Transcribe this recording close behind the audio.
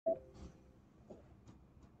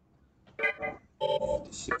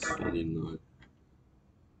649,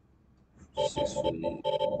 648.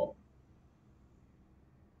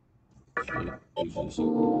 Okay, usually so.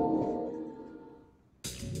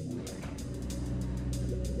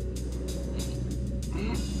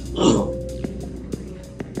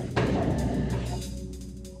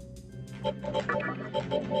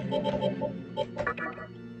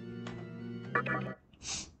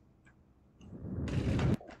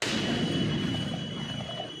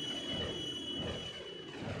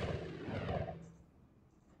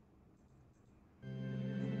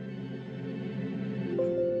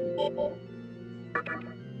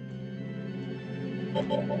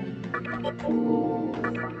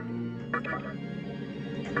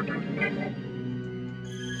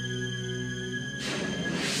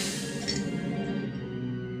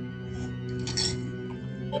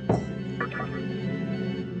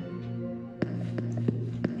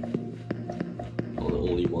 Oh, the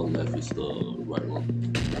only one left is the right one.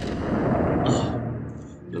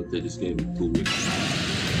 Gonna play this game in 2 weeks.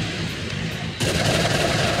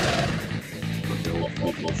 But there were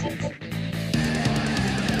good motions.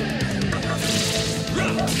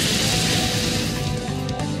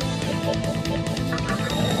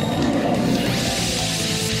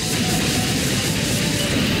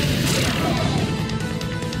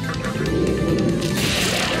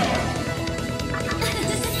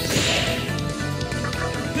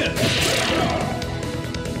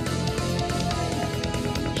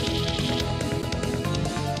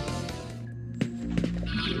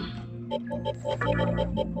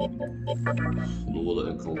 No water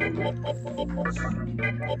and cold water. Too much.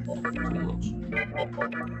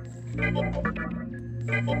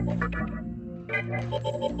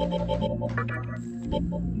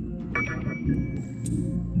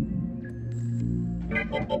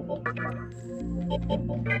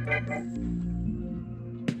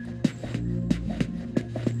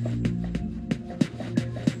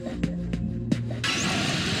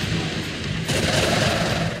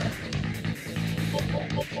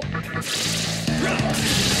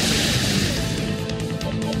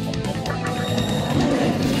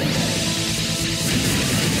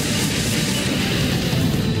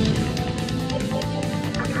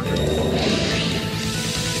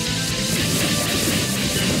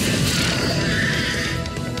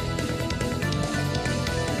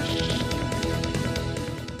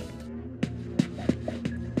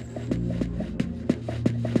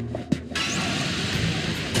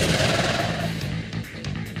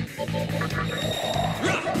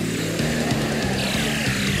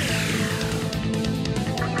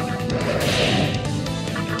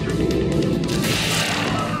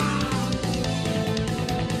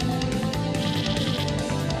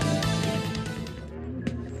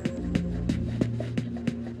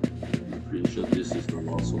 Pretty sure this is the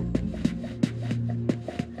last one.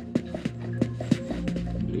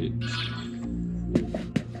 8,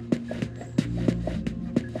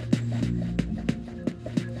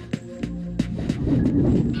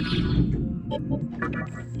 4.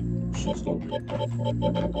 She's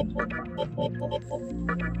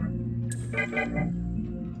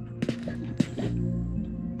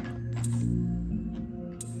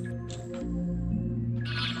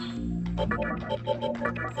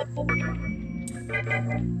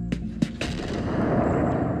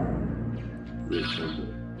great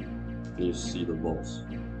temple. Can you see the boss?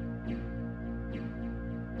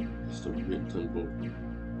 It's the great temple.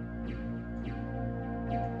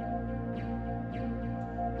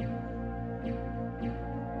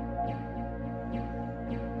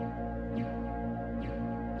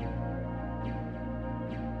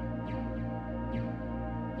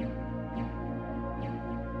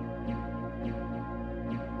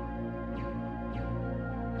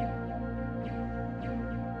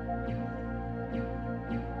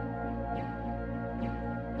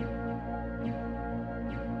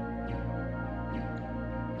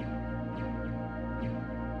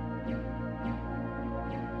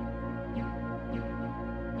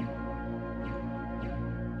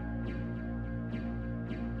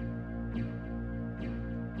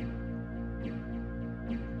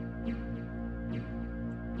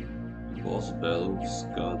 Boss battle,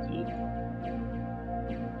 Scotty.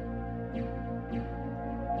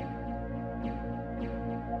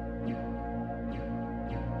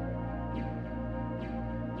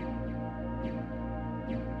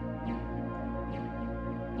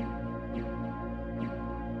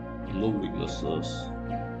 No weaknesses.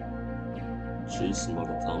 Chase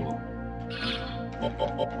Magatama.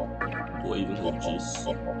 Do I even have G's?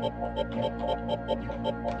 No.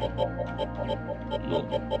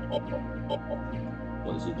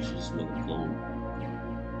 What is it? G's Magatama.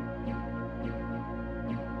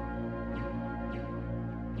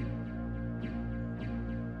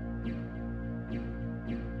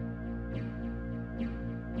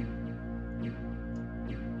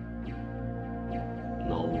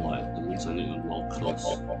 sending it now close.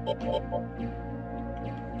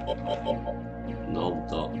 Now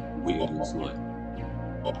that weird is like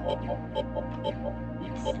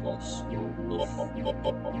close enough.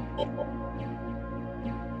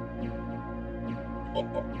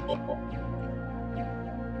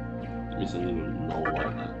 It isn't even know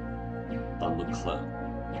like that. Thunderclap.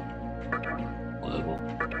 Whatever.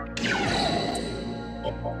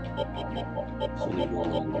 It's only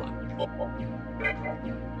one on line.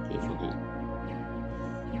 Okay, fuck it.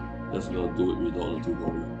 Let's go do it without the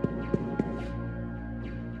tutorial.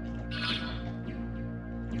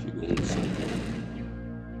 Keep going inside.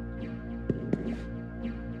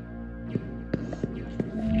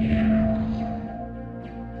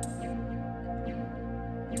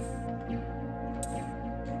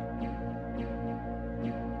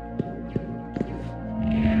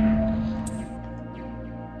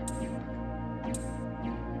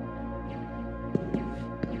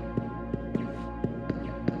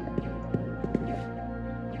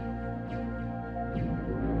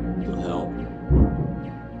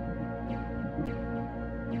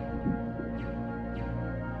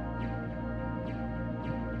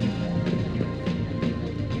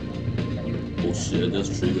 Oh shit,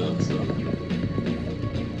 that's trigger a trap.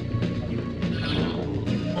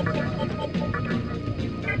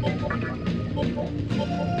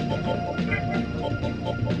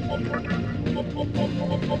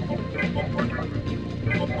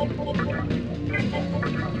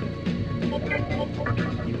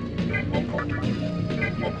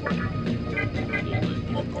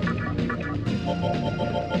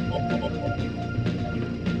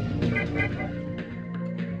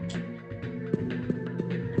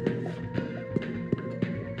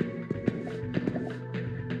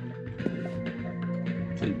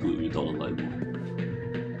 Can do it without a light bulb.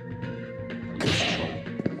 Let's try.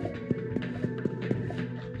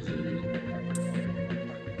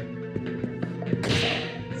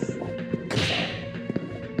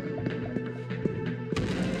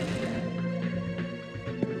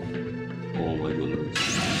 Oh my goodness.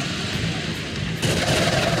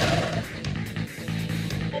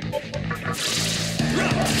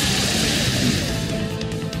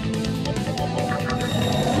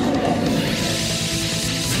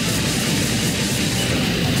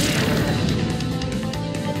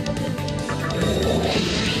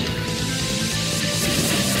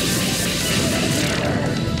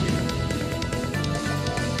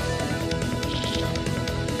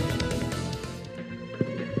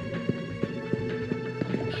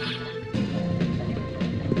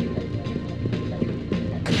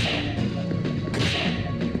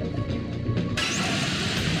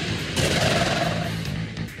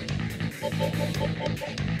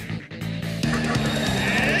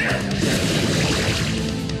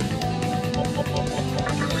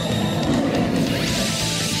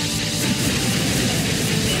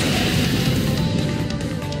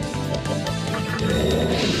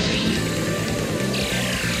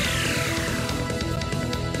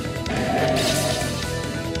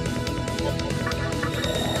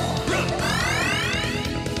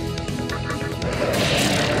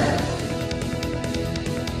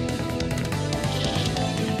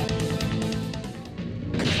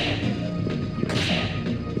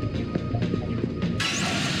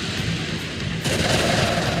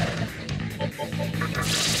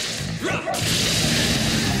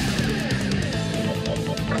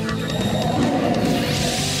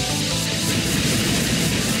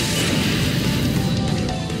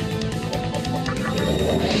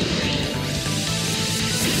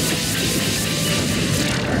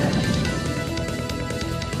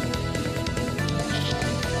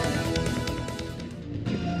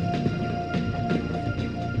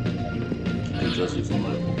 Just use a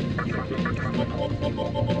light bulb.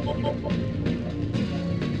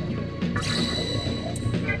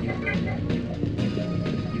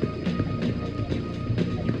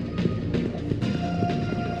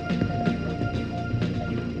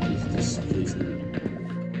 What is this place?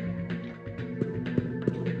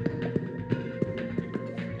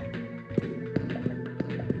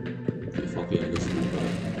 Okay, fuck it, I just move back.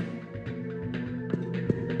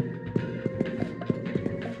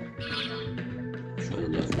 Try the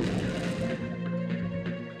left one.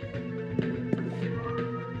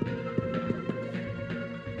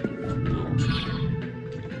 No.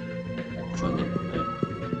 Try the right.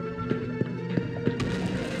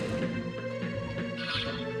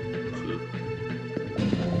 Okay.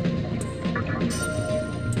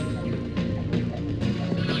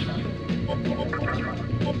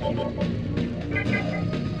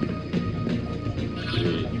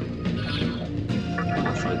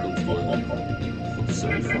 I'll try those for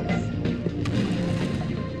 75.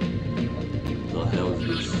 of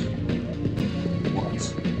this.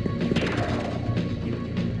 What?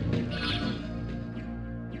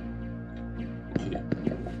 Okay.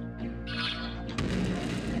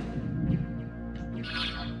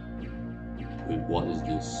 Wait, what is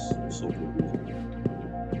this? I'm so confused.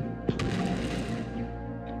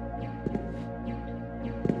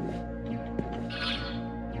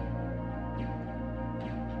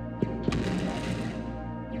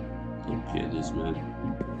 Don't get this, man.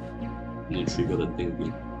 Need to trigger the thing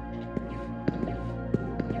again.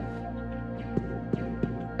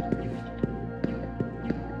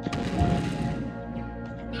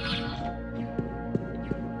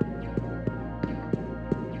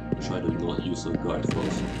 Try to not use a guide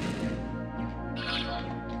first.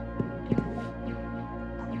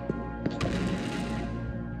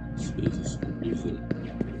 Space is confusing.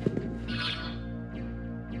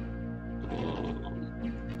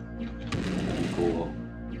 Go up.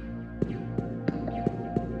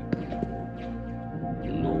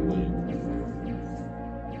 No way.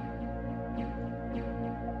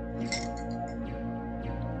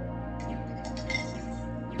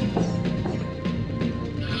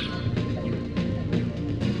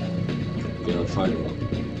 Okay, I'll try that.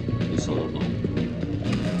 It's all about.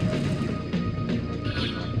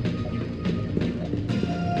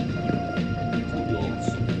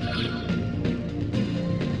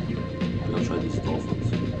 I'll try these dolphins.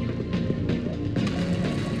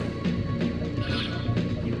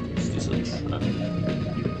 Is this a trap?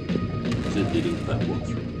 Is it leading backwards?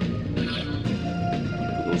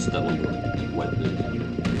 Don't step on the white thing.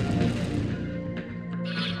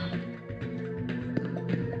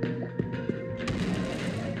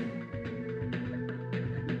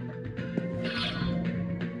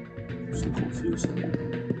 So confusing.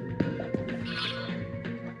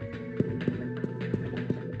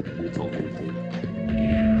 It's all confusing.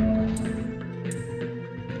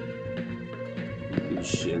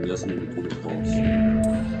 Shit, doesn't even put the box.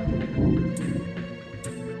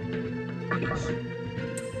 Yes.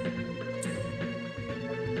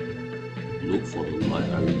 Look for the light,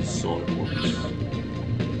 I already saw it once.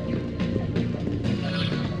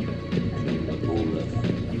 Okay, go left.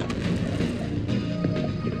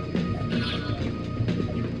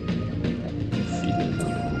 Feed it.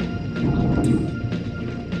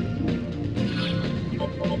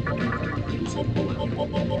 So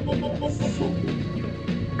good.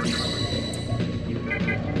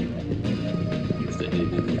 Is there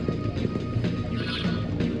anything here?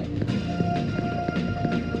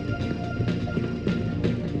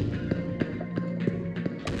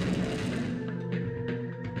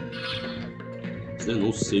 Is there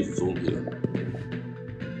no safe zone here?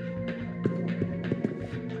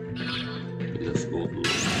 Okay, let's go to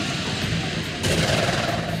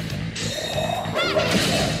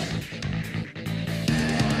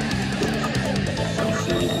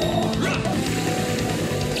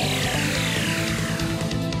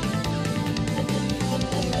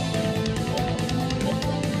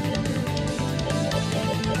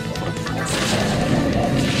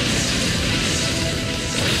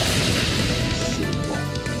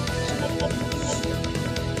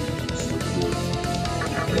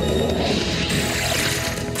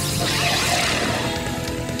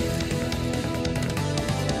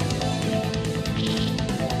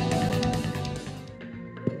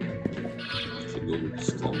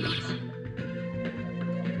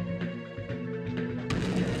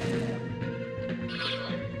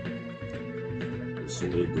so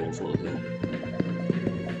many doors out there.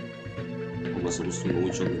 How am I supposed to know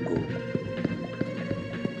which one to go?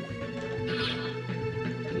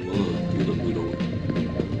 I'm gonna do the middle.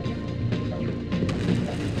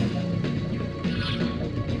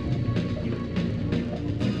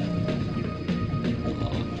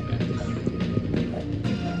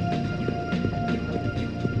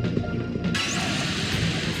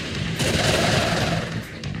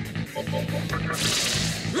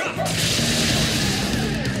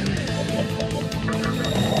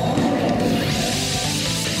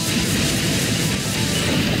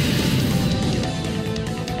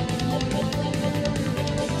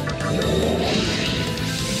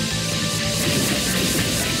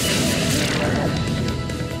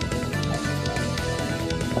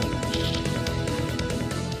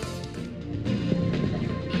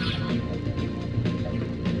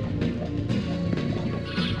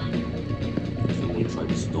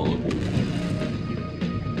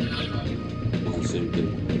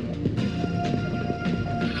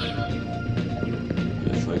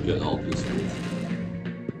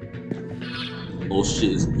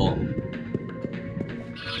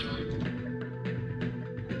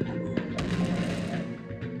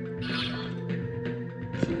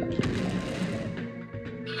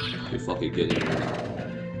 If I could get in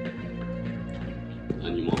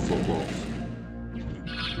any more footballs.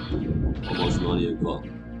 How much money I got?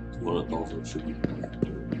 200,000 should be.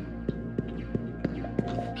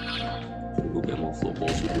 Should go get more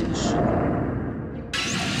footballs to do this shit.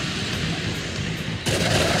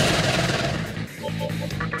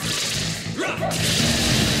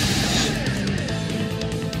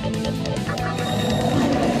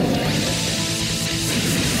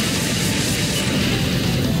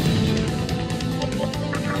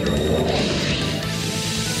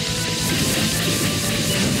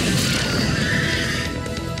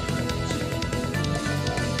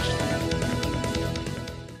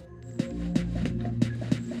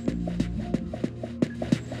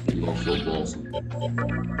 Footballs.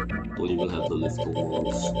 Don't even have to lift the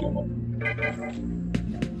walls.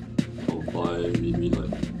 I'll buy maybe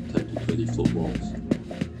like 10 to 20 footballs.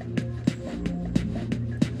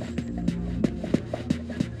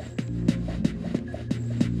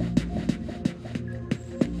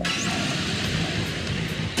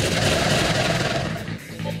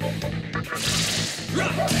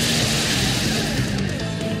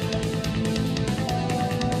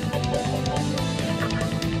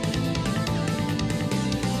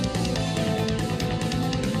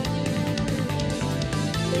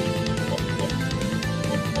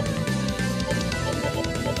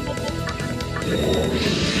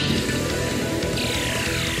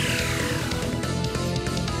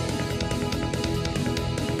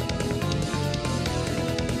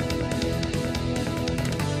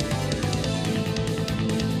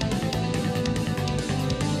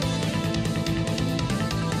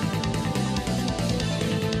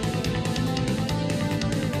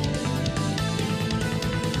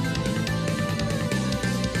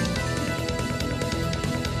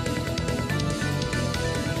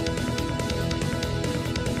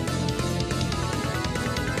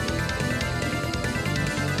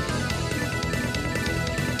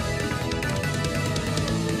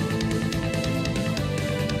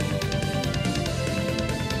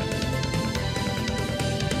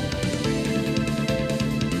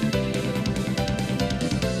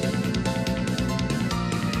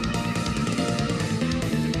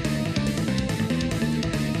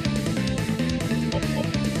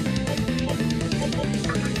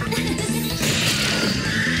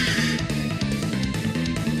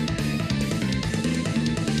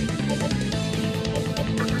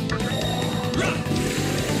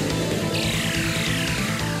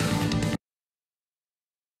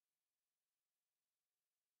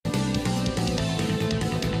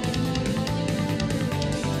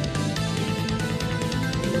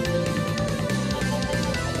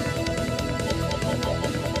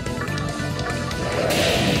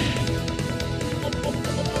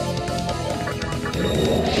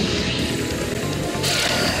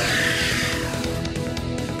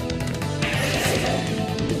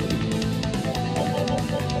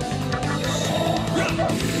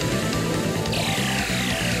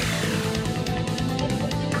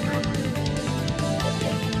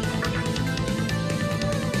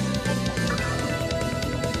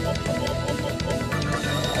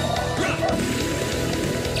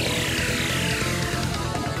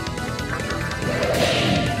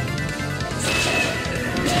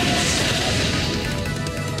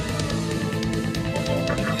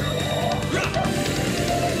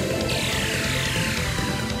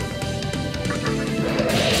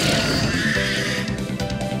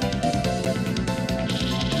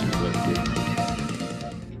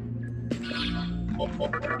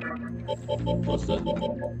 What's that?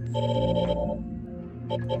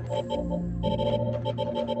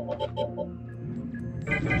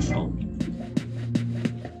 Chomp.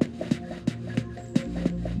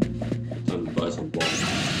 Time to buy some balls.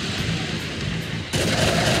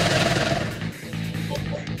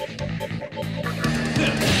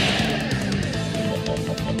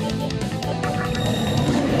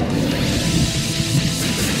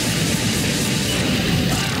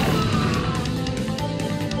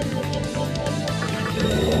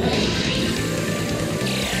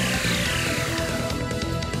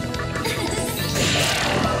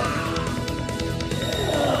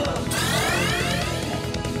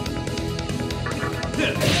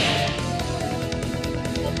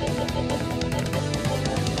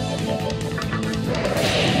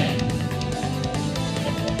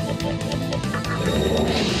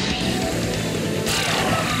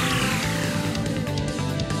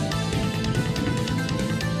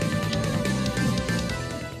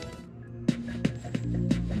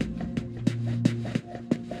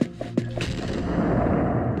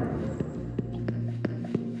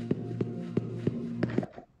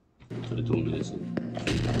 To the 2 minutes.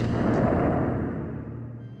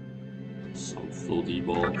 3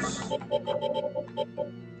 balls.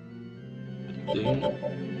 I think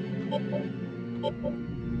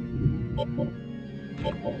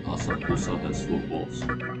Asakusa has 4 balls.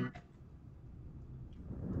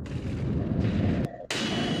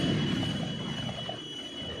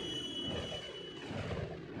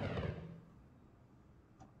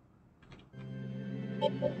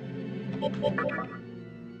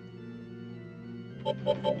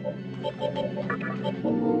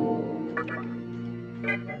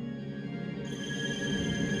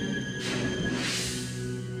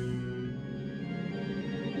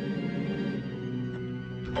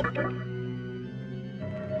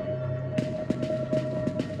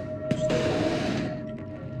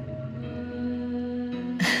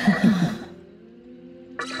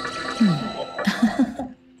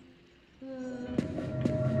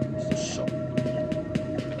 It's a shot.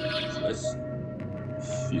 Let's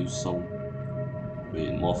fuse some.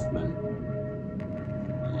 Wait, Mothman.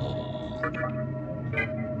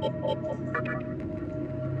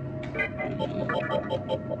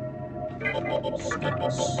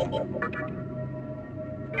 Steps.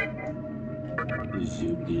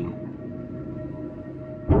 Yudin.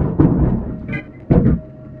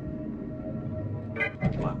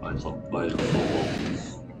 I thought by the balls.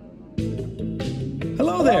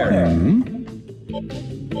 Hello there.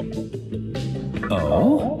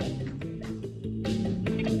 Oh?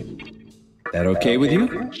 That okay with you?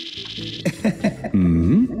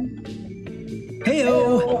 Hey-o!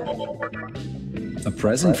 A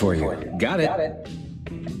present for you. Got it.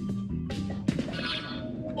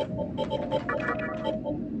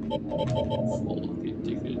 4 lucky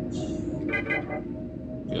tickets.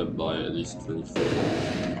 Can buy at least 24.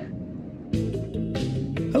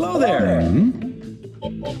 Hello there.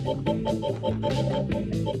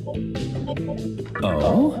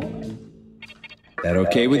 Oh? That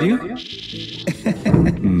okay with you?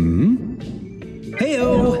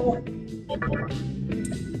 Hey-o!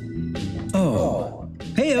 Oh.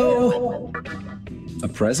 Hey-o! A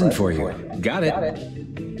present for you. Got it.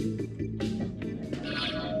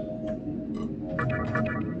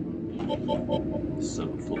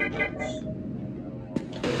 7 footballs.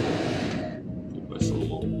 Buy some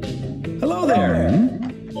more. Hello there.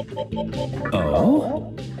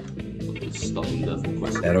 Oh? It's stuck in there for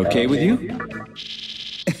quite some That okay with you?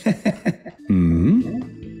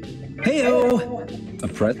 Hey-o! A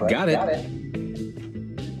got it.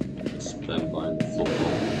 Spam buying the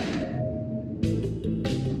football.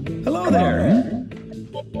 Hello there.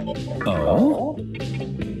 Oh?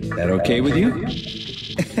 That okay with you?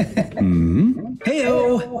 Hey-o!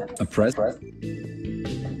 A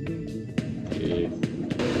Okay.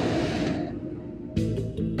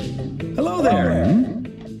 Hello there.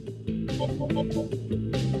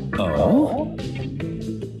 Oh?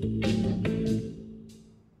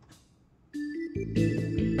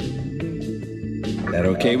 That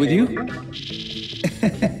okay with you?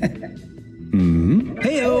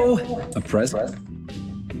 Hey-o! A present.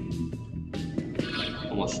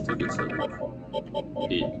 How much tickets are there?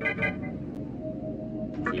 8.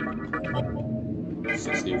 Okay.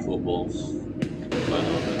 16 footballs.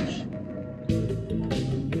 Final bench.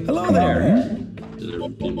 Hello there. Did I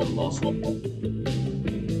redeem the last one?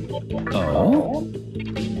 Oh?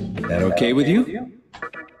 That okay with you?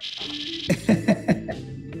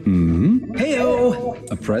 Hey-o!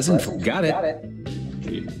 A present. Got it.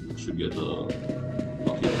 Okay, I should get the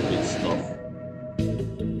lucky big stuff.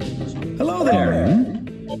 This one. Hello there.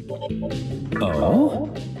 Oh?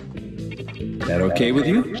 That okay with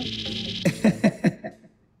you?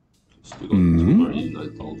 Still got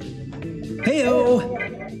 289,000. Hey-o!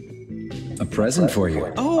 A present for you.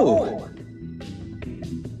 Oh!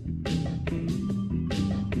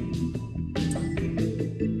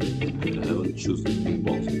 I haven't chosen the big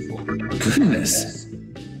box before. Goodness.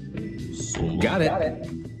 So much. Got it.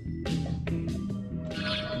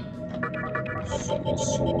 So much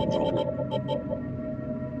trouble.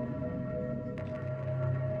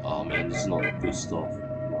 Oh man, this is not good stuff.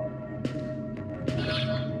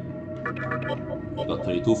 Got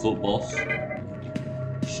 32 footballs.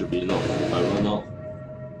 Should be enough. If I run out,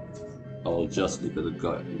 I'll just look at the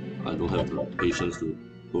guide. I don't have the patience to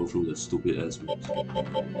go through the stupid ass moves.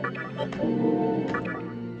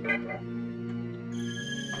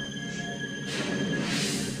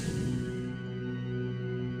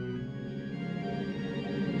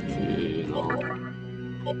 Okay, now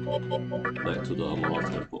back to the Amala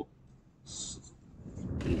temple.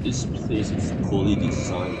 This place is poorly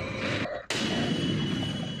designed.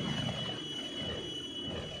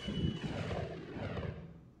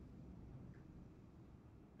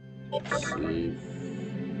 Save.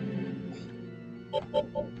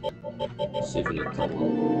 Save in the top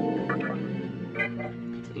one.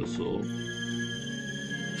 And so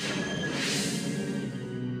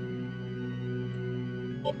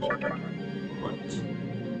right.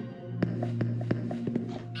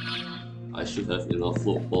 I should have enough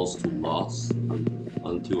float balls to last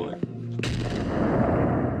until I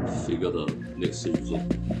figure the next save zone.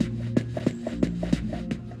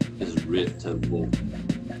 It's red tempo.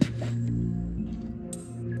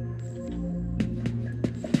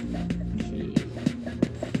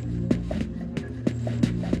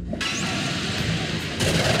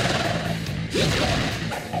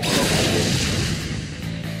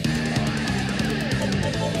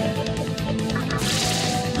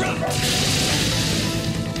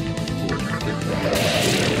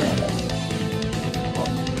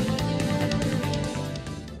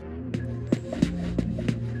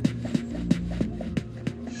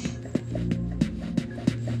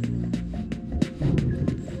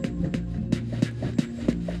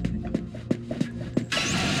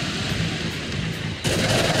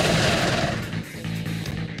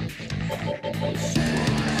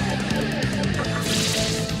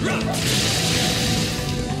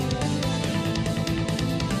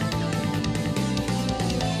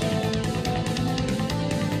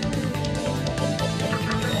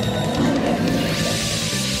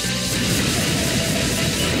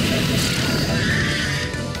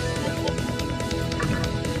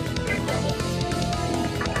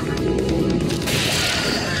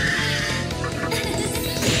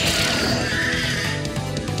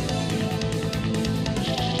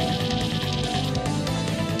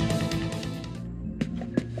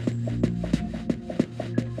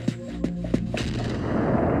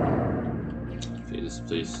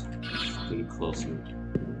 Place fucking close me.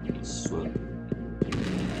 Sweat.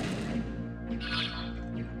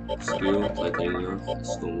 Skill, titanium,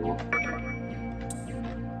 stone wall.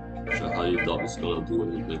 Check how you doubt it's gonna do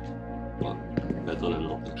anything, but better than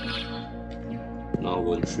nothing. Now I'm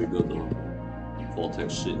going to trigger the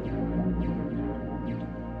vortex shit.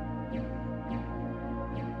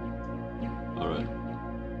 Alright.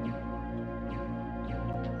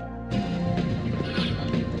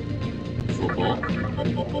 Football.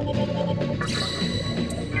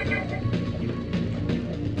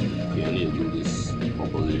 Okay, I need to do this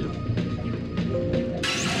properly.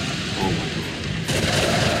 Oh my god.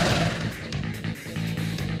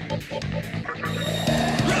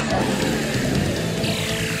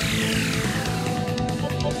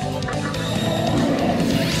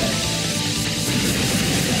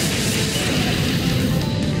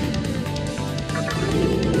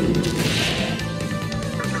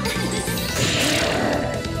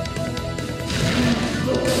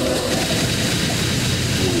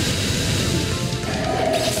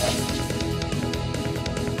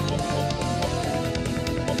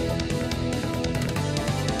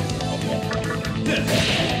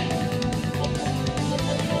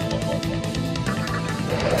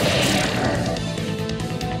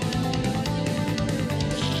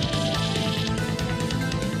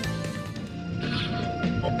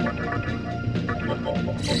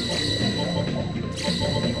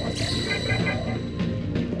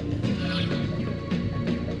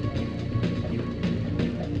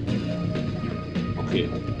 Okay,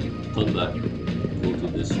 turn back, go to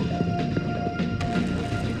this one.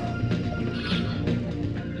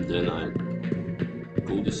 And then I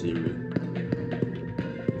go this area.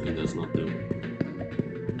 Okay, there's nothing.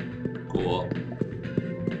 Go up.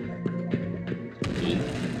 In.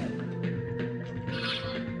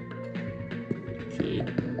 Okay.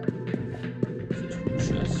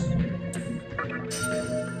 Chest.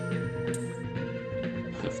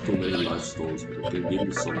 Have too many life stones, but can give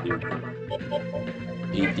me something.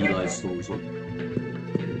 80 life stones on.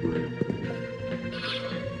 Great.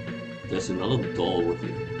 There's another door over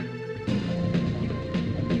here.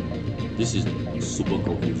 This is super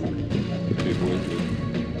confusing. Okay, go in here.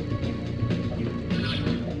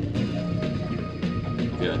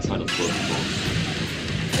 Okay, I try the first door.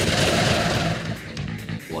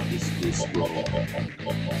 What is this, bro?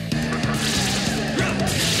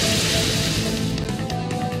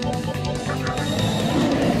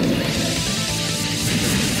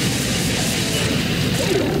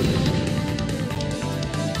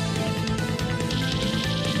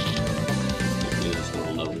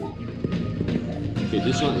 Okay,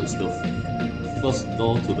 this one is the first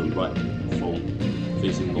door to the right from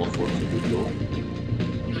facing northwards if you go.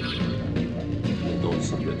 The door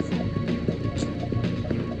is a bit from.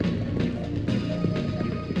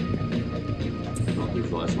 Not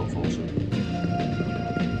before it's not functioning.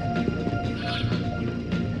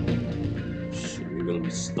 Shit, we're gonna be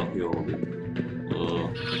stuck here all day.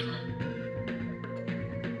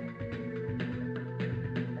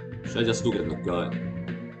 Should I just look at the guide?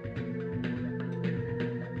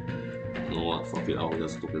 You know what? Fuck it, I'll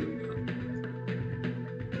just look at the guide.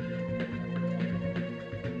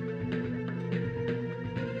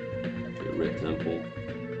 Okay, red temple.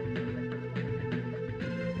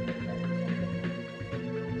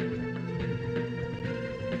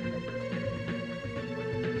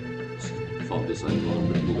 Fuck this, I'm gonna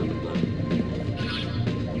look at the guide.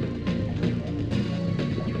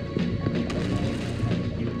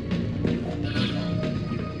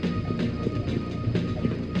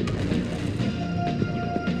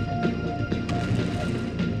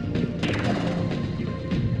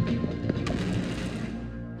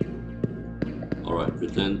 Alright,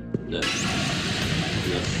 pretend that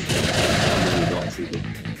yes, I'm without trigger.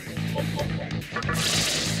 Fuck off.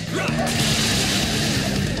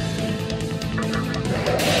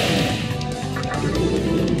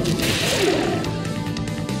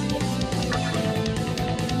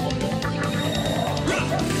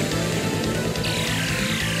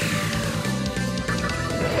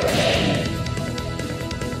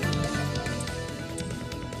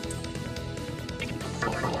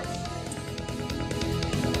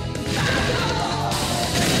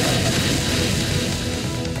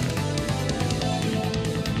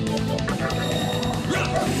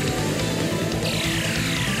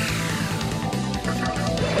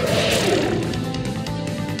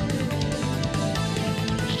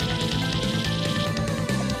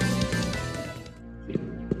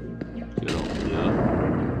 Get out here.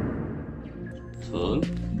 Turn.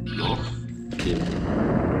 North. In.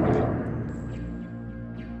 Okay.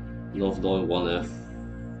 North door 1F.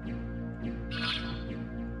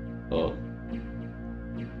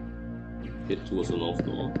 Head towards the north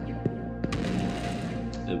door.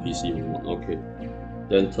 NPC room. Okay.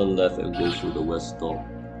 Then turn left and go through the west door.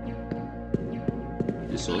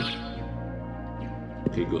 This one.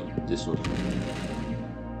 Okay, good. This one.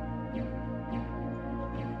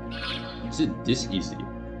 Is it this easy?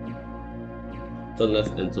 Turn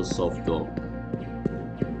left, enter south door.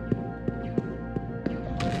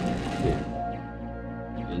 Okay.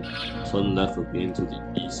 And turn left again to the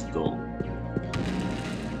east door.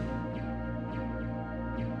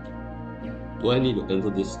 Do I need to enter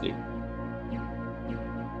this thing?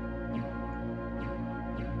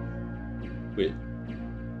 Wait.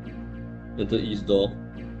 Enter east door.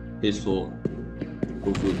 Head forward.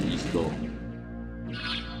 Go through the east door.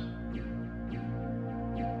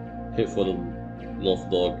 Head for the north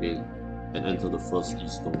door again and enter the first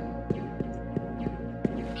east door.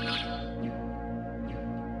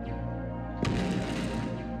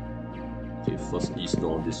 Okay, first east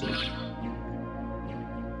door, this one.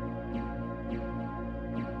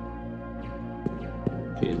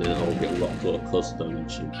 Okay, then I'll get locked to a cursed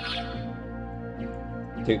dimension.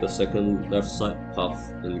 Take the second left side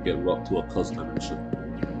path and get rocked to a cursed dimension.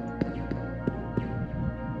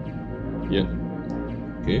 Yeah.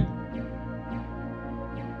 Okay.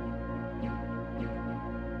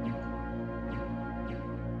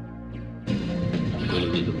 I'm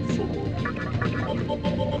gonna need a football.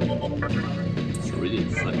 It's already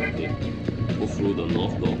inside, okay. Go through the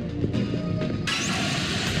north door.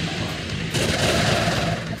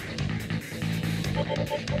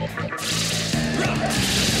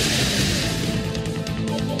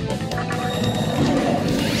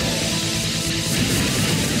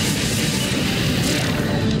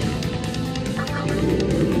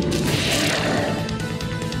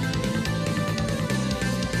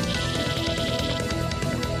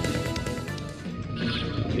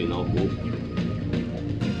 Okay, now go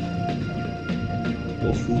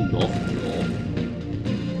through north door.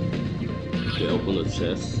 Okay, open the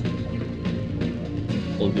chest.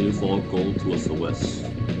 Continue forward, go towards the west.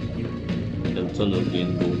 And turn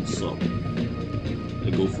again, going south.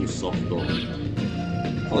 And go through south door.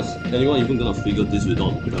 How is anyone even gonna figure this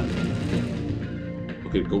without the guide?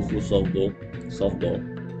 Okay, go through south door. South door.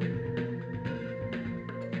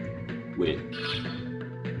 Wait.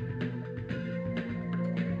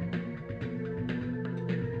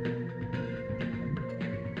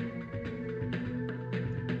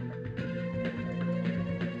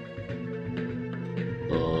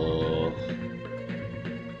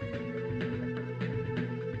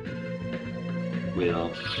 Wait,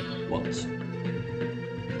 what?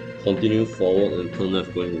 Continue forward and turn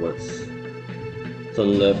left going west.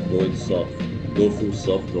 Turn left going south. Go through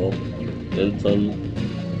south door. Then turn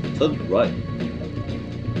right.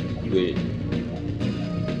 Wait.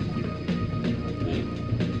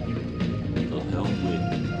 The hell? Wait.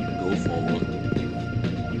 Go forward.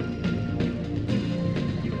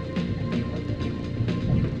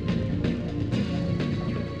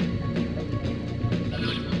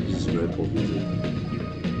 This is quite confusing.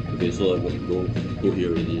 Okay, so I'm gonna go here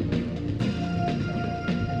already.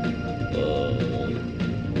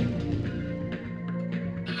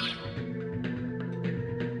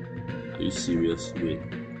 Are you serious? Wait.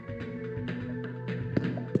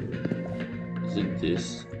 Is it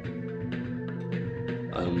this?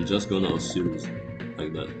 I'm just gonna assume it's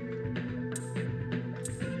like that.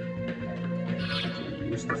 Okay,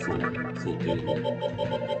 use the float thing.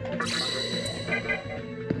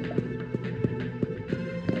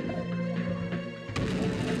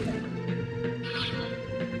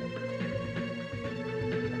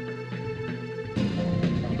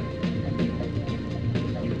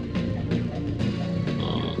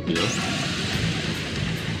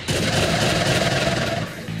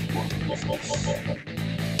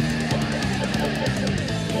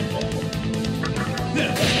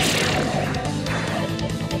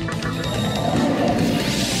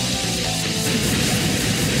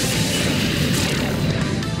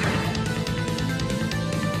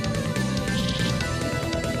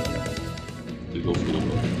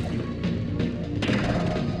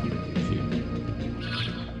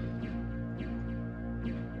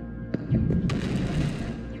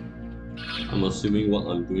 I'm assuming what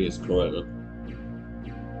I'm doing is correct.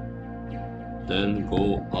 Then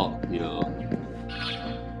go up here,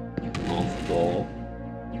 north door,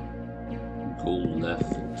 go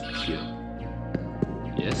left here.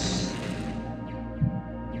 Yes.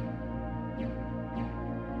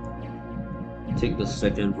 Take the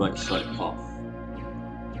second right side path.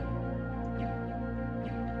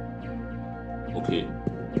 Okay.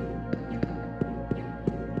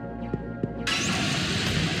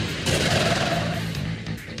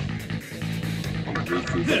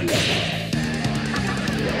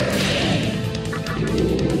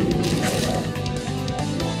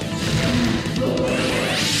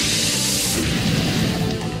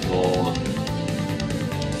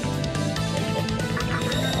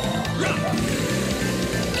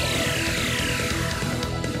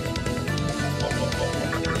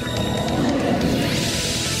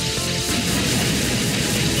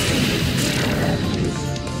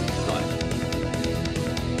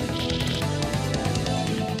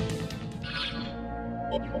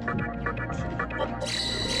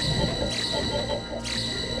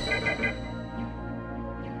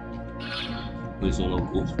 Please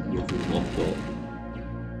don't go through north door.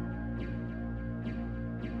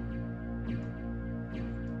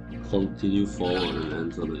 Continue forward and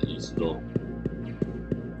enter the east door.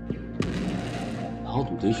 How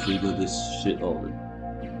do they figure this shit out?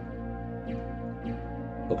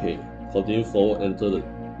 Okay, continue forward, enter the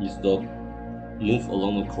east door. Move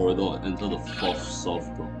along the corridor and enter the fourth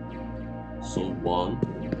south door. So 1,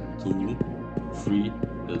 2, 3,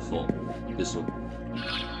 and 4. This one.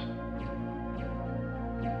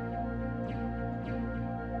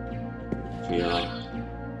 Okay,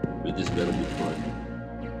 wait, this better be correct.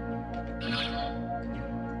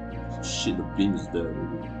 Shit, the beam is there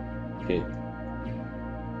already. Okay.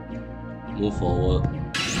 Move forward.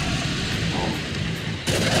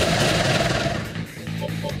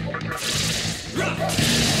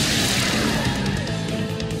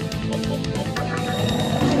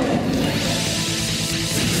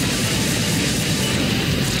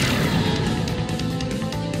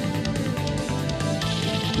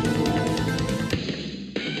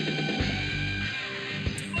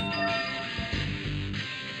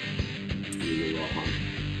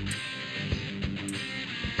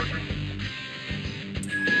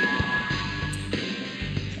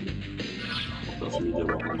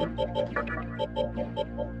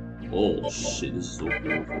 Oh shit, this is so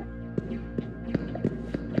beautiful.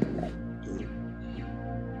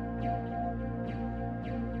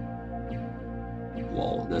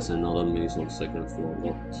 Wow, that's another maze on second floor.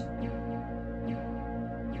 What?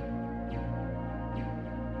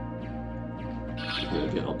 Okay,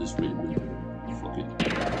 I'll get out this way. Fuck it.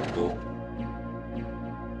 Go.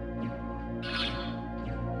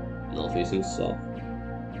 Now facing south.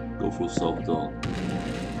 Go through south door.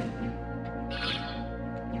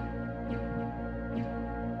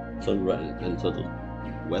 Turn right and enter the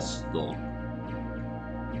west door.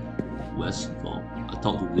 West door. I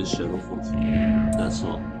talked to this shadow first. That's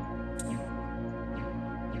all.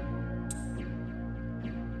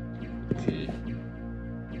 Okay.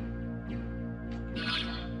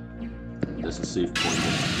 That's a safe point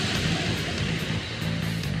there.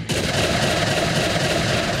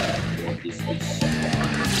 What is this?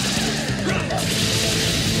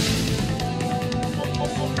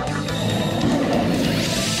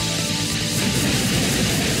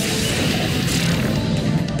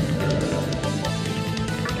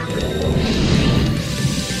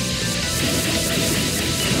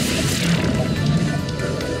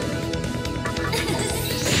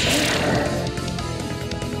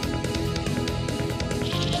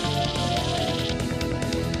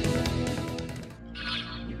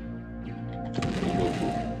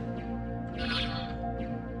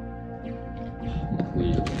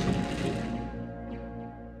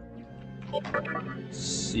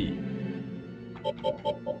 see.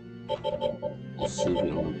 Or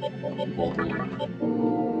sleeping on the bottom.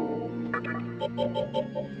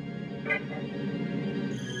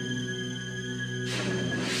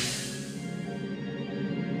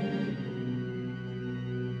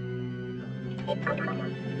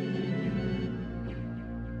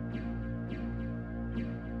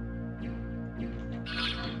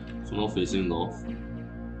 So now facing north.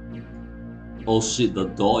 Oh shit, the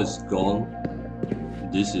door is gone.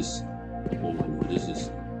 This is... oh my god, this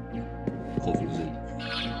is confusing.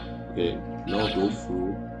 Okay, now go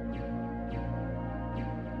through...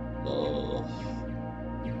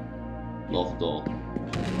 north door.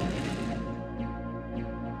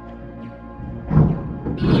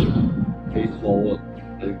 Face forward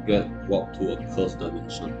and get walk to a cursed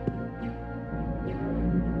dimension.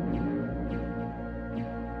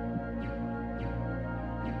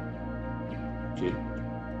 Okay.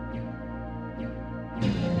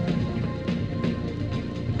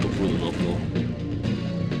 Go through the north door.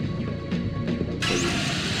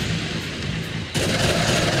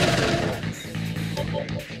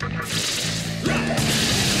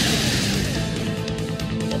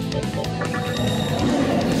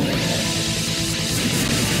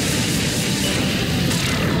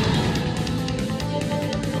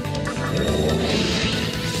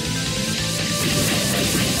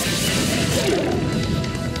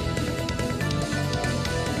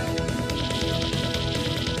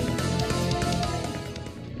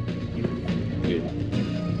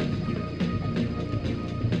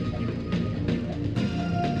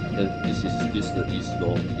 This is the east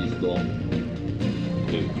door.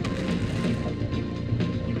 Okay.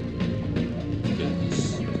 Get this.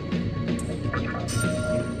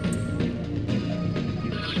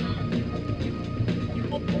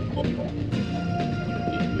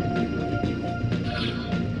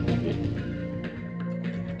 Okay.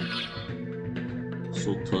 So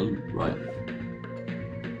turn right.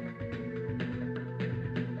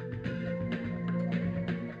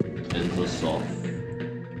 Enter south.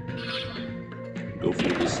 Go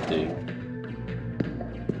through this thing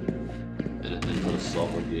and enter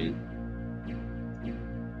south again.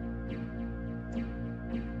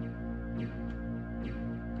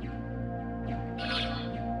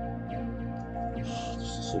 This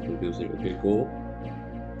is so confusing. Okay, go.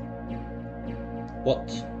 What?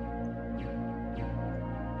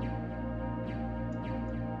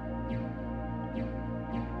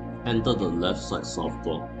 Enter the left side south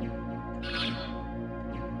door.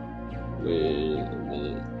 Wait a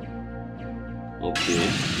minute. Okay.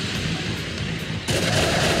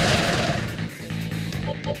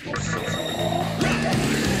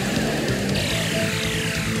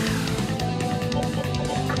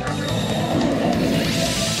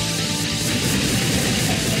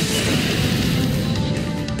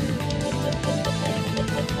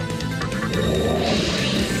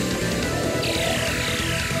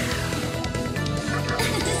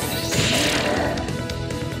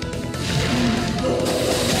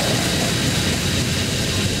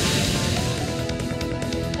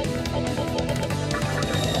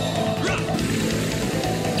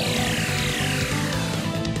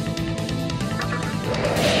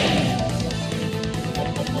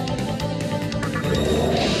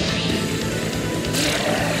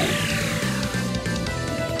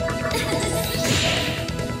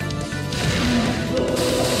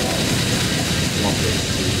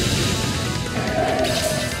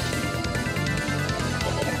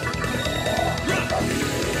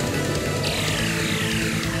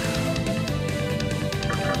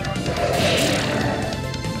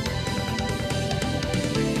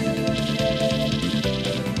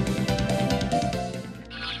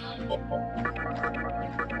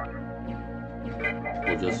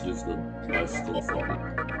 Or just use the life stone for it.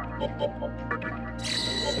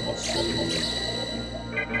 It's about 7 minutes.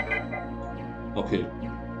 Okay.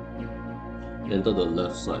 Enter the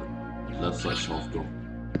left side south door.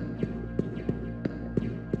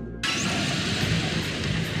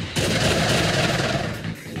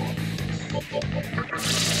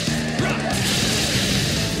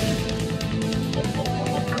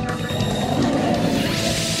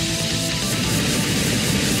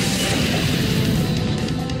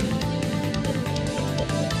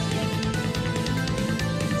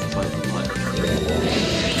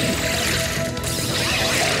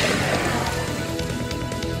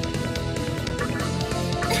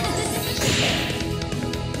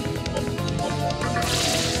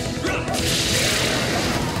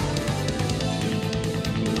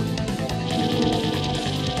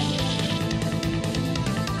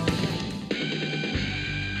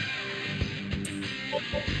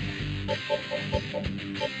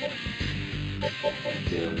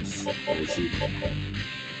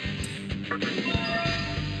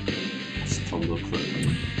 never crack.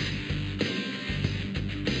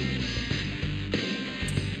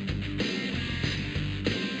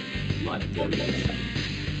 Light damage.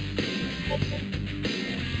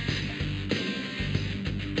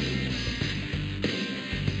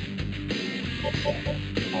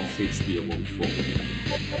 Off HP at 1/4.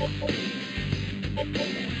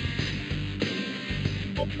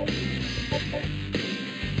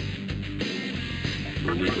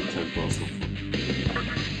 We need the 10% for.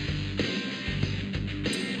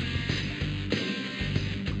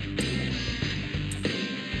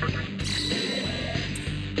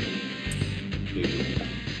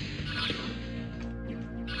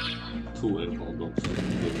 Two encounters.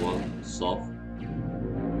 Okay, one soft.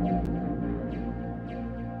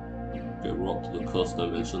 Get rocked to the cursed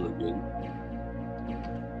dimension again.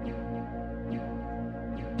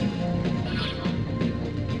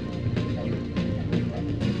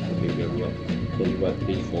 Okay, get rocked. Turn right,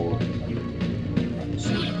 face forward.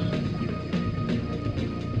 Sleep.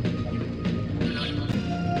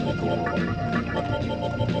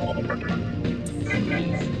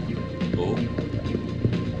 Go.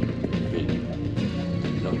 Okay.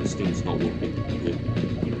 Now this thing is not working. Okay.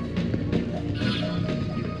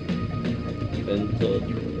 Enter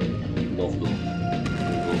north door.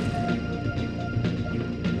 Go.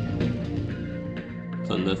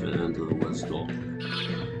 Turn left and enter the west door.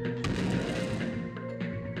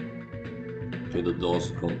 Okay, the door's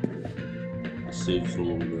gone. The safe's no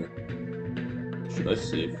longer there. Should I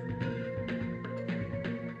save?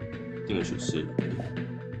 I think I should save.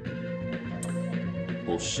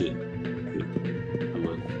 Oh shit. Okay. Come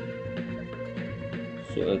on.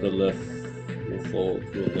 So enter left, move forward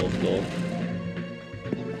through the north door.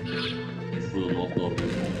 Through the north door.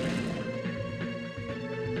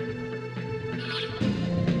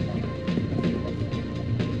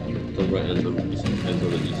 Turn right, enter the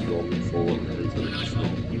east door, move forward and enter the east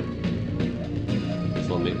door. So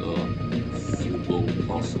I'll make a full-blown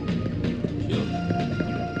castle here.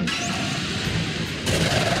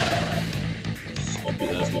 Stupid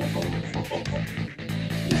ass no problem, fuck off.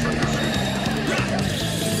 Inside the ship.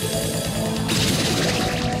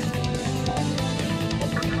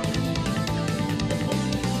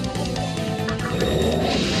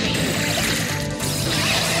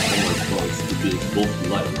 It's both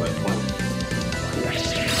light and right one.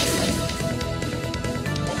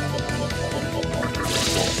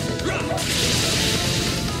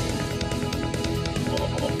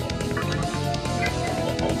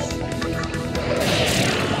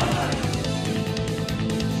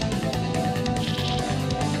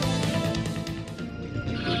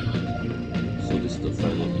 So this is the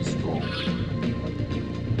final install.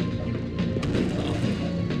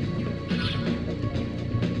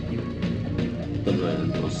 Turn right and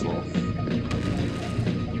enter south.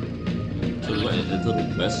 Turn right and enter the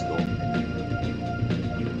west door.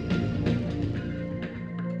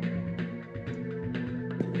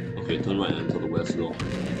 Okay, turn right and enter the west door.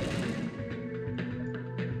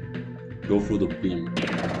 Go through the beam.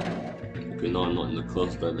 Okay, now I'm not in the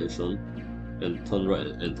cursed dimension. And turn right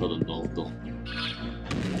and enter the north door.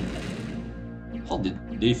 How did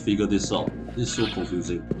they figure this out? This is so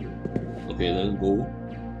confusing. Okay, then go.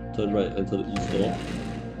 Turn right, enter the east door.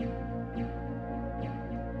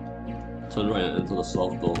 Turn right and enter the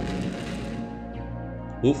south door.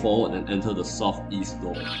 Move forward and enter the southeast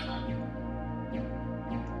door.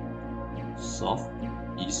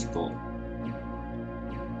 Southeast door.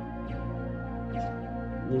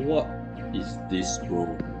 What is this,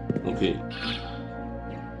 bro? Okay.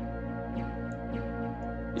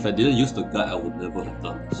 If I didn't use the guide, I would never have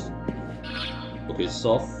done this. Okay,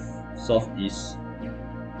 southeast.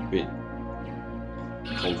 Wait.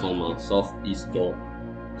 Confirm, southeast door.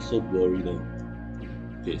 So blurry now.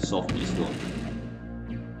 Okay, southeast door.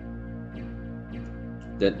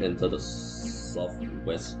 Then enter the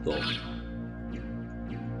southwest door.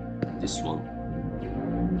 This one.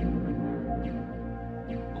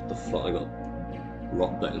 What the fuck? I got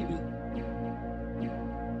rock back at me.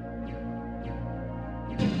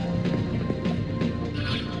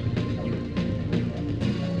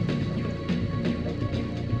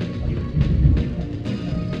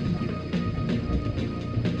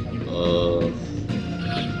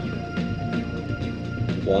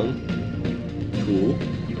 One, two,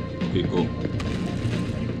 okay, go.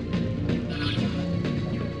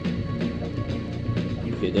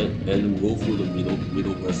 Okay, then and go through the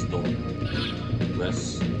middle west door.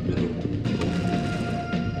 West, middle, go.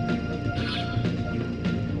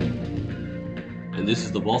 And this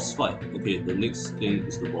is the boss fight. Okay, the next thing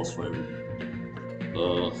is the boss fight.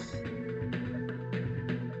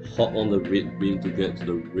 Hop on the red beam to get to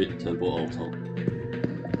the red temple altar.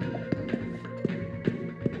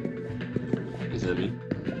 Is that me?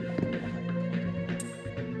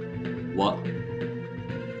 What?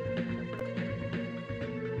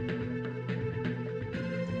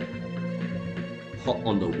 Hop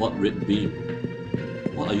on the what red beam?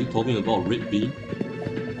 What are you talking about, red beam?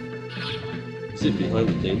 Is it behind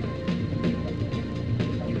the thing?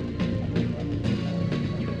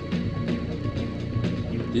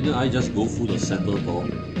 Didn't I just go through the center door?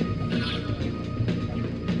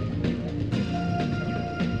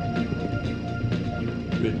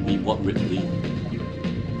 Red beam, what red beam?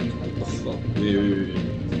 What the fuck?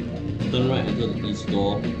 Wait. Turn right, enter the east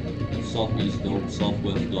door, southeast door,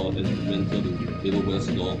 southwest door, and enter the middle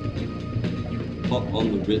west door. Hop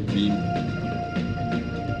on the red beam.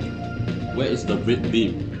 Where is the red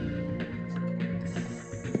beam?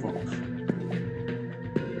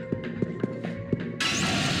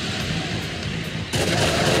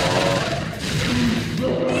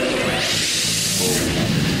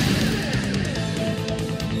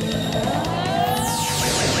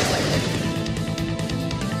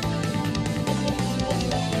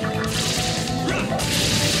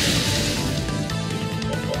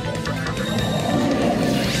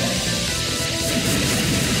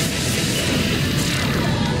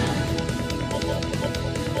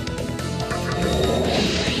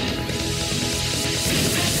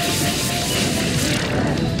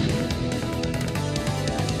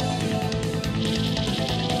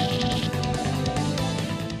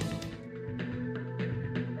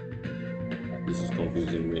 This is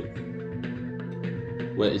confusing me.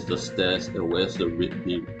 Where is the stairs and where's the red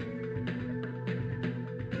beam?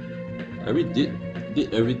 I already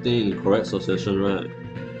did everything in the correct succession, right?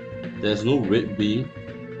 There's no red beam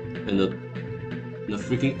and the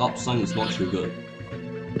freaking up sign is not triggered.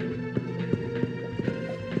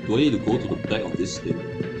 Do I need to go to the back of this thing?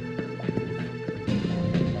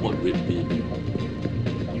 What red beam?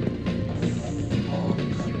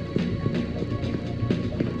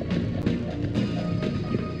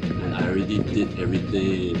 I already did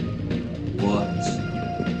everything. What?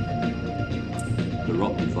 The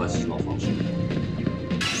rock device is not functioning.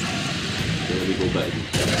 Okay, let me go back.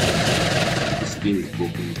 The skin is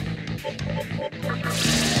broken.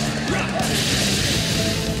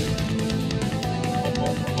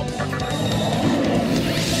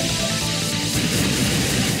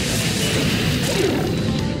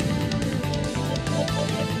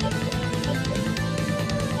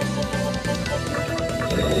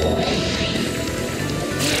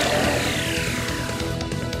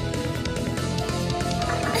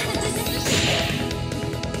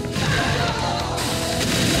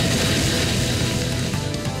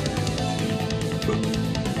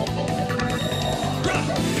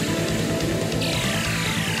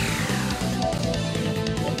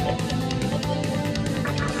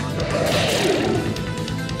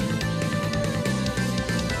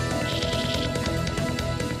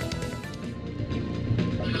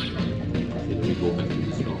 Go back to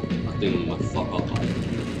this now. I think I might fuck up.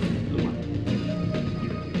 Never mind.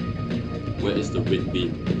 Where is the red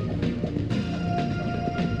beam?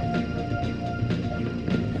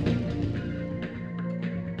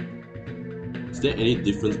 Is there any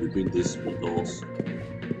difference between these two doors?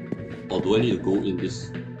 Or do I need to go in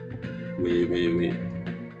this? Wait.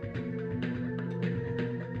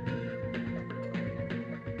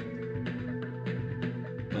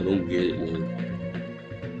 I don't get it, man.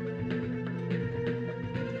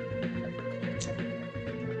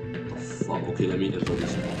 Okay, let me enter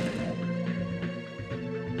this one.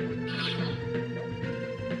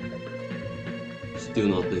 Still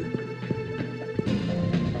nothing.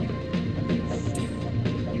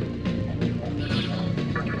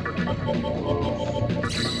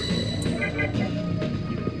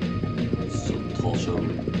 So torture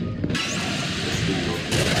me. Still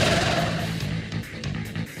nothing.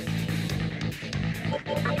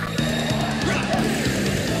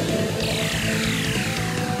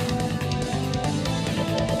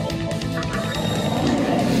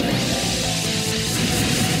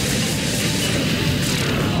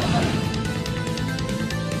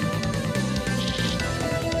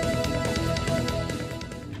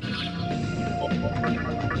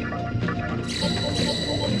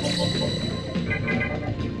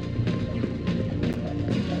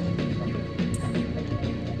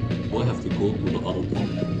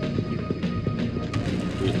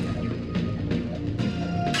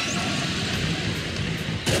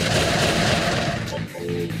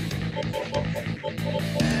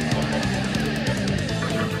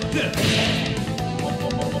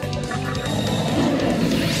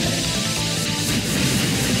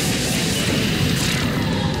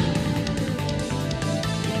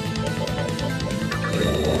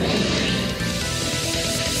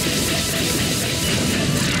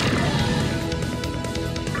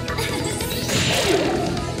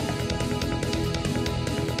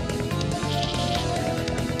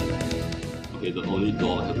 Okay, the only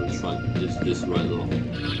door I haven't tried is this right now.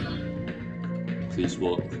 Please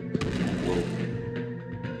work. No.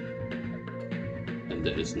 And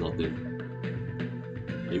there is nothing.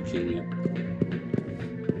 Are you kidding me?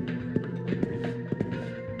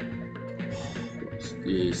 What's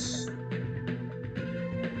this?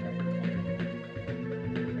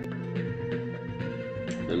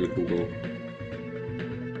 Let me Google.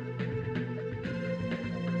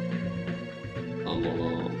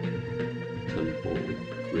 Amala temple,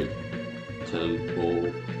 red temple,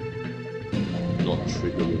 not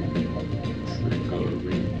triggering,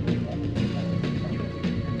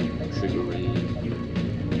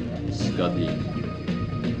 Scuddy.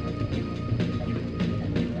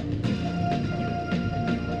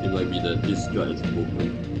 It might be that this guy is broken.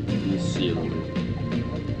 Let me see it on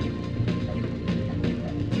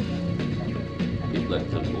the black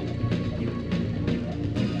temple.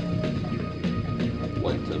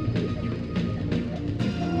 White temple,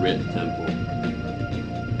 red temple.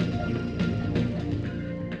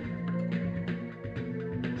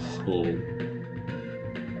 Oh.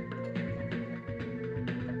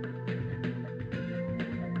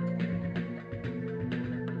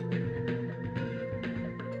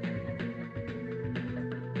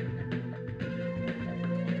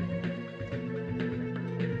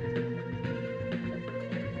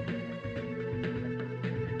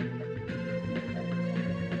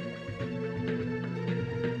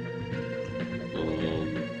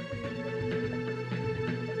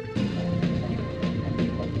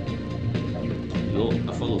 No, I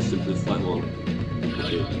found a simplified one.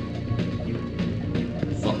 Okay.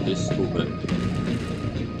 Fuck this, go back.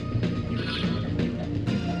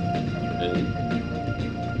 And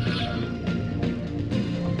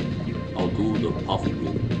I'll do the path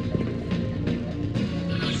again.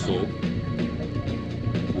 So,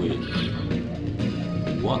 wait.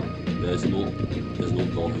 What? There's no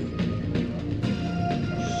door here.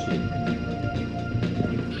 Shit.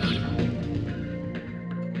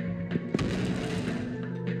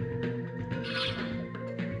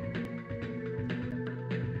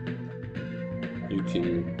 You can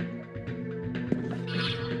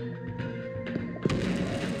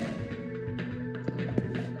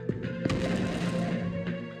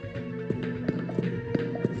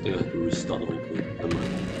I think I have to restart the whole thing. Never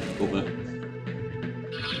mind. Go back.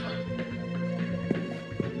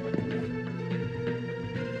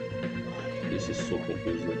 This is so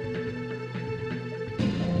confusing.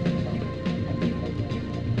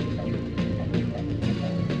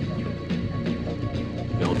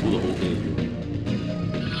 Okay, I'll do the whole thing again.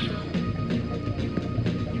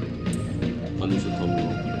 Punish the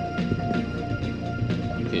tumble.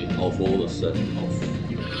 Okay, I'll follow the set of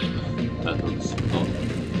patterns. Up.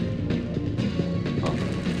 Up.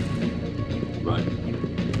 Right.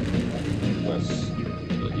 West.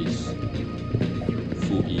 The east.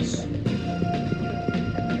 Full east.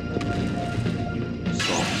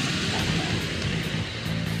 South.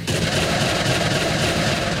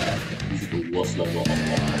 This is the worst level.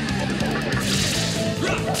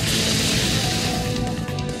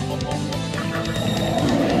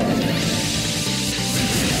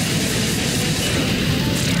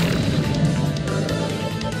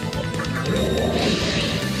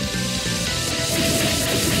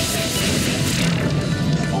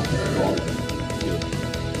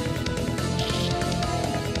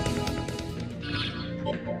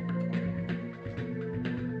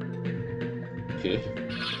 Okay,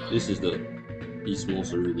 this is the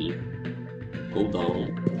eastmost already. Go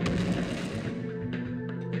down.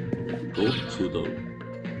 Go to the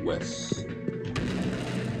west.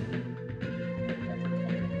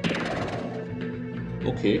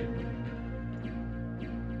 Okay.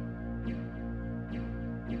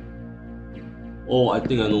 Oh, I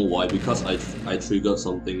think I know why. Because I triggered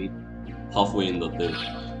something halfway in the thing.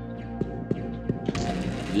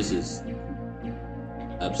 This is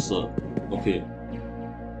absurd. Okay.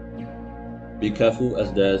 Be careful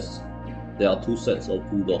as there are two sets of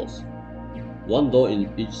two doors. One door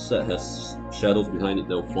in each set has shadows behind it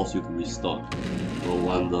that will force you to restart. No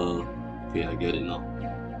wonder. Okay, I get it now.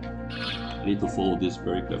 I need to follow this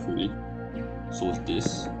very carefully. So it's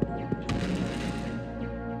this.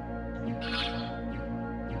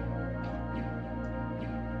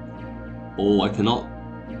 Oh, I cannot.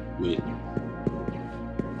 Wait.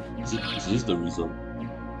 Is this the reason?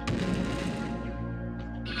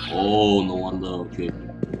 Oh, no wonder. Okay.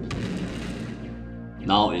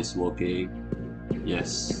 Now it's working.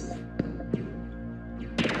 Yes.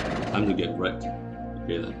 Time to get wrecked.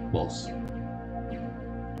 Okay, then, boss.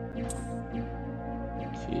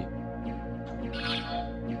 Okay.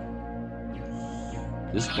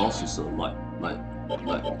 This boss is a light.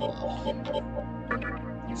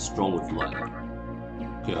 strong with light.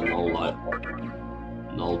 Okay, I now light.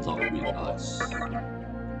 Now dark with ice.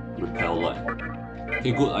 Repel light.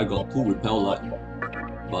 Okay, good. I got 2 repel light,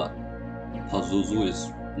 but Pazuzu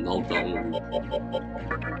is now down.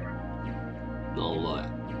 Now light.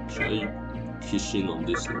 Should I kiss in on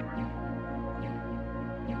this one?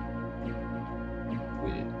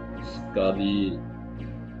 Wait, Scotty.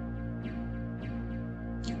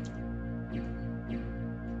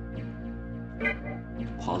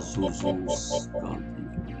 Pazuzu, Scotty.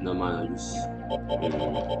 Never mind, I use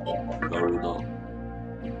Garuda.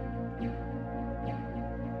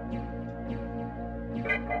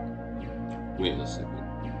 Wait a second.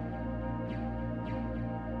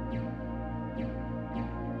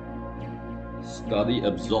 Scotty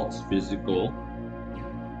absorbs physical,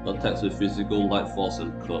 attacks with physical, light force,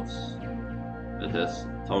 and curves. It has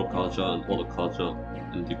Tarakaja and Otakaja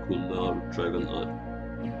and Dikunda Dragon Eye.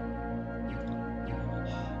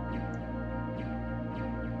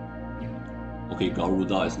 Okay,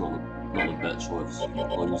 Garuda is not a bad choice.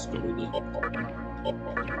 I'll use Garuda.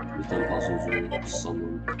 Return Pazuzu,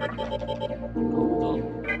 summon Garuda.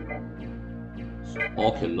 So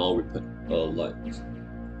all can now repair light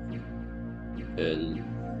and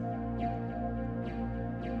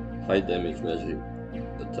high damage magic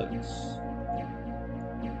attacks.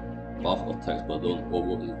 Buff attacks, but don't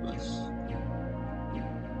over-invest.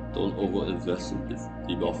 Don't over-invest in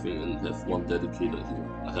debuffing and have 1 dedicated healer.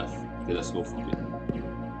 I have. Okay, let's go for it.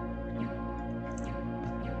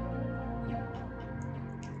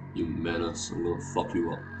 You menace, I'm gonna fuck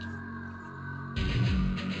you up.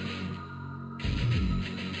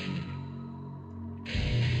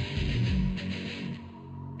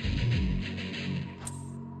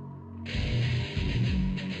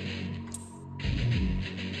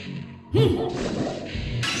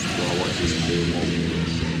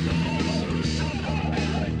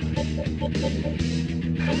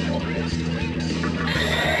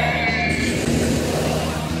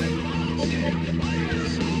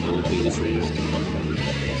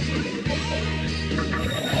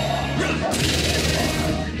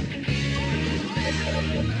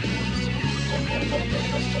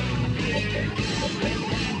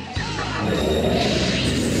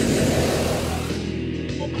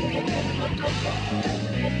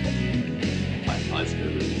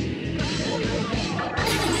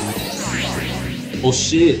 Oh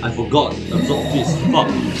shit, I forgot. Absorb Fist. Fuck.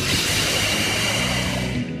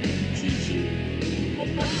 GG.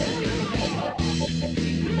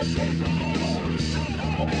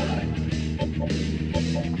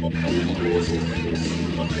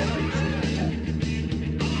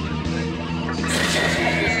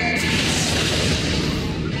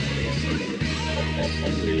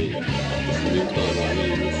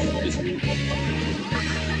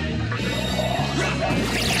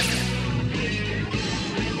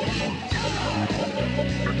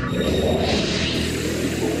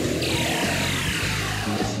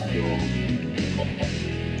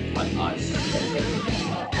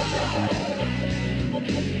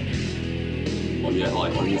 Oh yeah,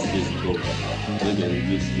 I can use physical. I can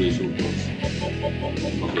use spatial blocks.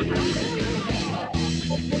 Okay, don't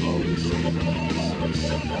use it.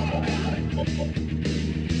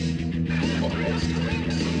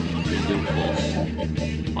 Medium pulse.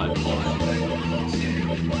 High pulse.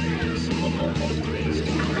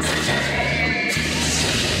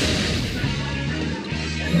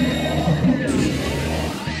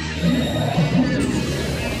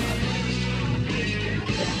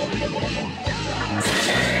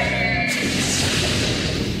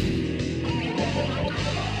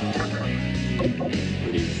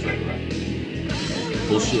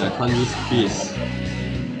 Oh shit, I can't use Fist.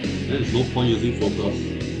 There is no point using Focus.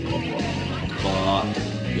 But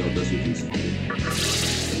yeah, that's using something.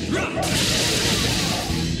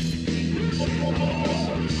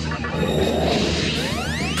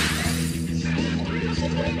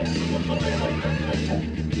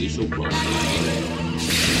 Glacial Blast.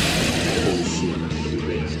 Oh shit.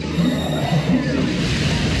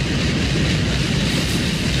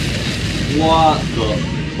 What the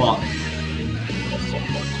fuck?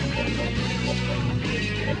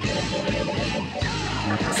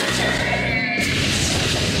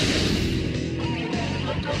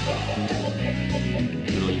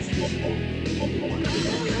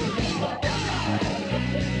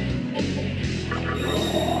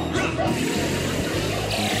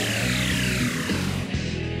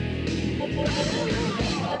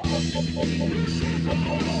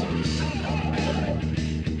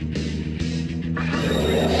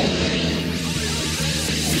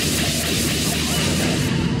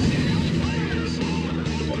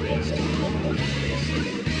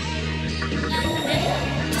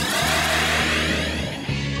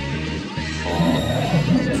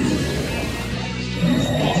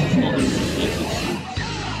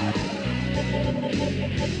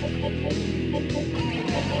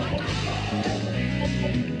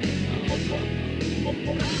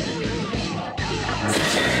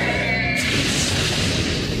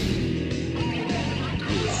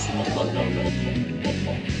 It's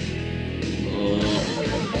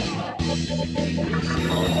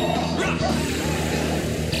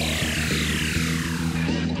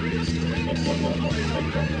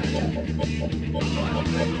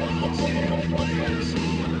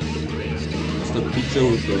the creature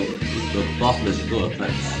with the buff magical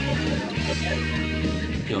effects.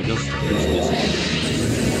 Okay, I'll just use this.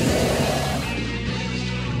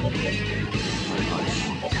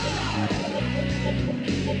 Nice.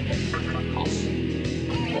 Awesome.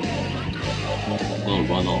 I'm gonna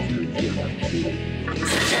run off and heal that too.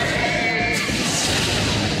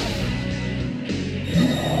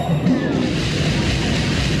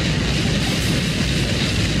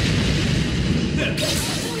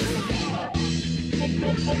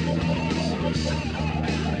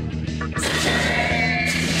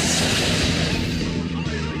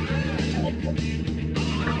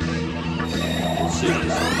 We'll save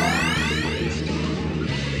this one.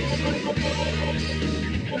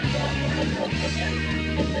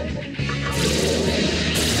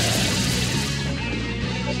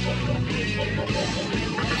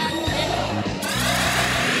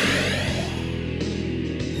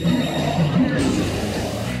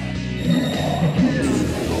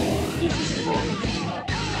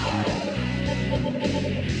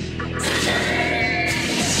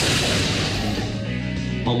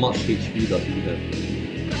 'How much HP does he have?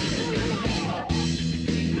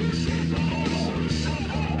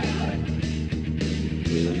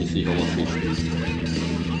 Wait, let me see how much HP.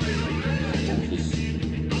 His,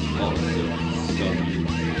 oh, the scummy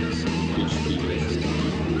HP is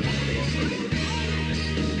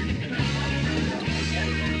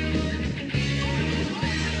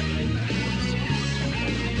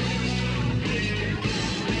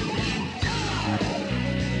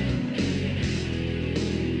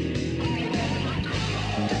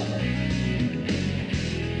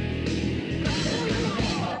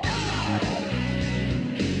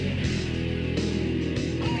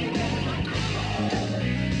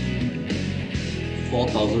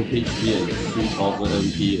 4,000 HP and 3,000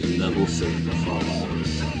 MP and level 75.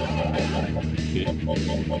 Okay,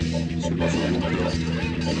 this got some winter.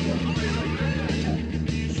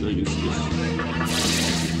 Should I use this?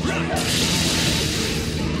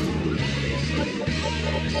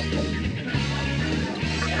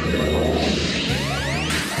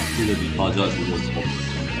 I think the Departure is more important.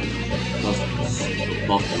 Because the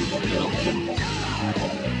buff will cannot kill me.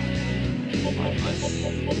 Nice.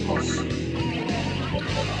 Pass.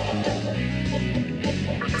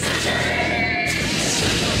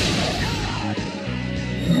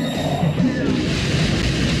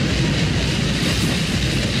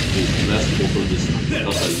 Let's go for this one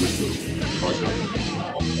because I used to Departure.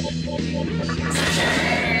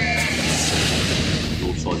 No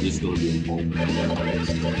choice, this is gonna be a bomb.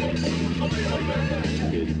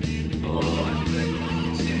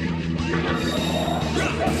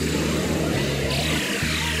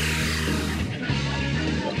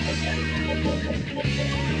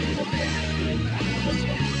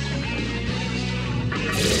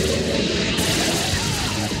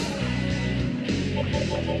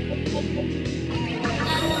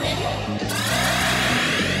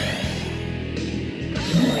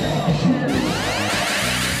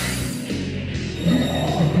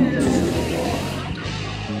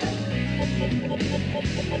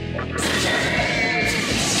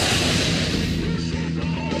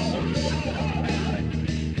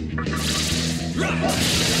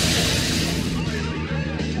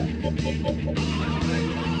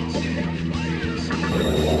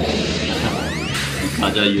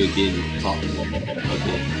 Kaja you again, you talk.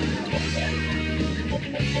 Okay.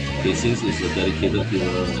 Okay, since it's a dedicated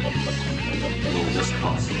healer, no, just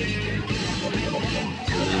pass. And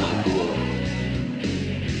then I do a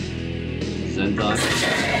Zentai.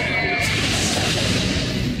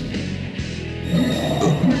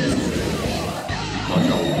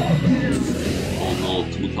 Kaja over. Oh no,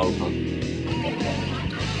 2 Taro Kaja.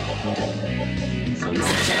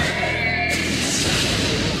 Zentai.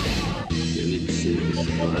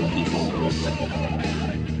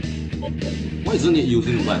 Why isn't it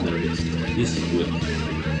using light damage? This is weird.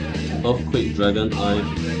 Earthquake, Dragon Eye,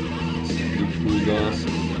 Ikuda.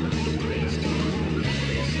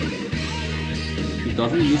 It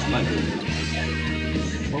doesn't use light damage.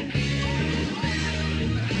 Fuck.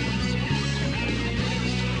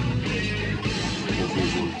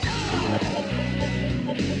 Confusing.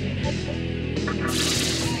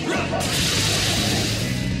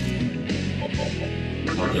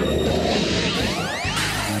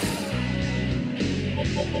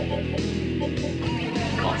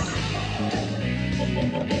 Pass.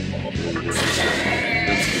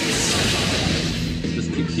 Just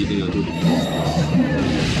keep hitting until the boss dies.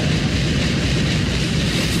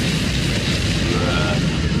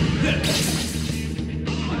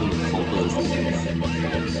 I'm gonna counter the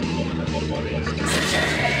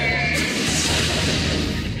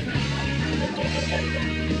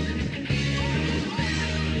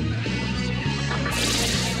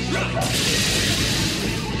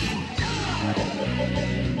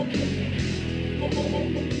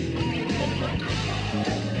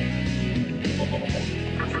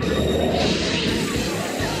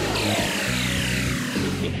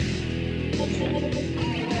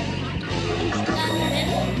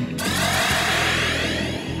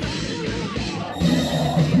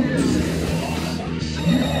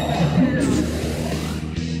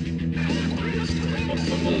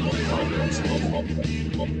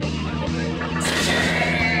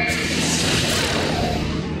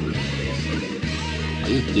Are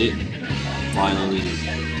you dead? Finally.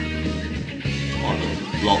 On the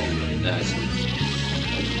block in the ass.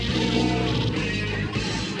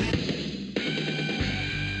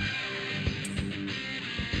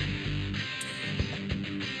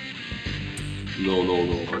 No,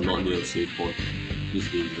 I'm not near a safe point. This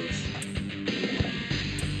is dangerous.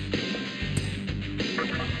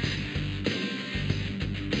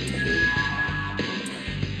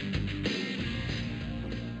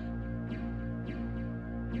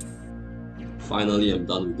 Finally, I'm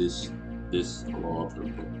done with this Amala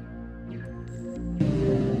temple.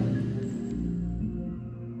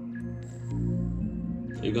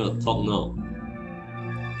 You gotta talk now.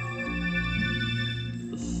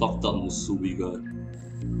 The fucked up Musubi guy.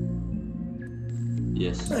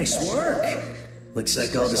 Yes. Nice work. Looks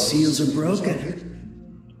like all the seals are broken.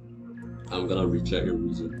 I'm gonna reject your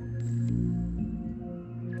reason.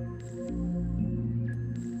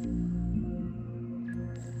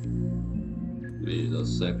 Wait a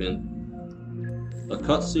second. A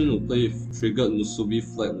cutscene will play if triggered Musubi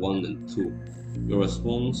flag 1 and 2. Your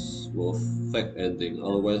response will affect ending,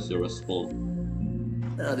 otherwise you'll respawn.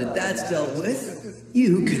 Now that that's dealt with,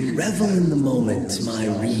 you can revel in the moment my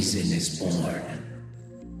reason is born.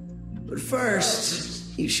 But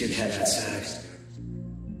first, you should head outside.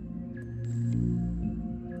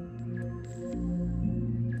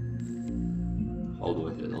 How do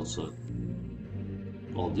I head outside?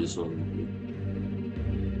 Oh, this one.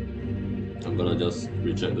 I'm gonna just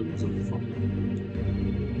reject the reason from it.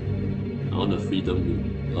 I want a freedom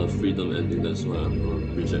ending, that's why I'm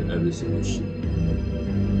gonna reject every single shit.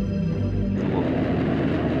 Come on.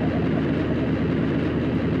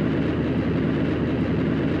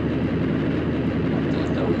 What the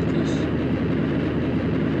hell is this?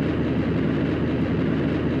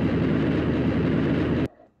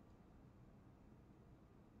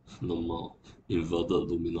 Normal. Inverted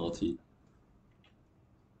Illuminati.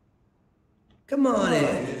 Come on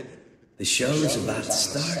in. The show's about to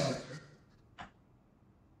start.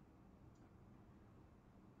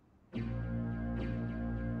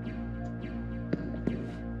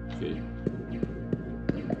 Okay.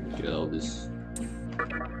 Get out of this.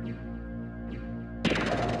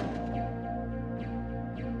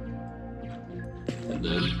 And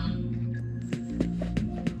then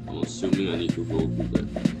I'm assuming I need to go to that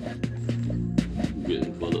weird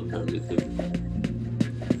inverted pyramid thing.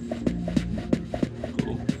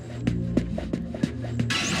 Go.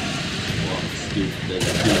 Wow, there's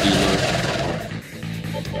still demons.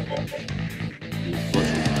 You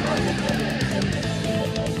first die.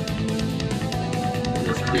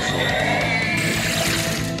 Let's piss off.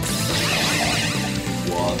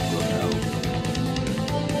 What the hell?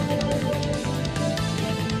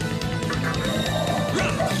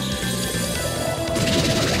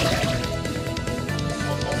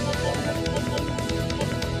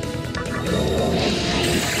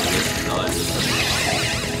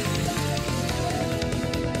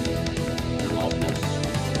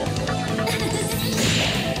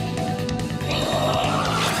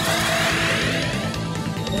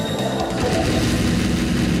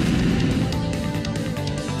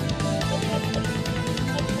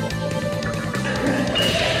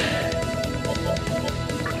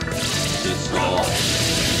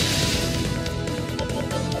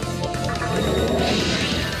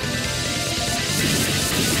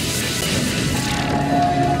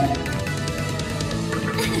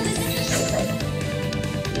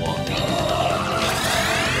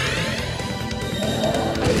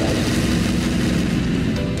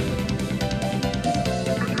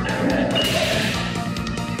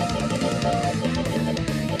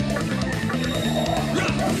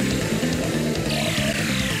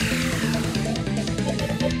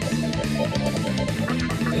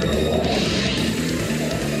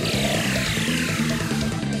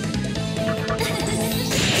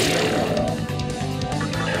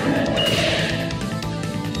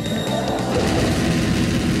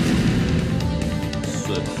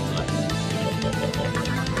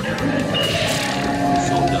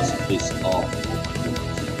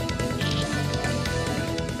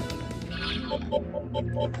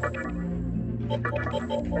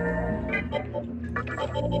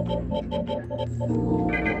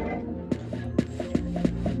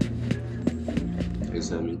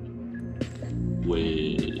 Examine.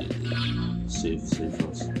 Wait. Save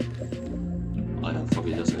first. I have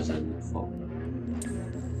fucking just examine. Fuck.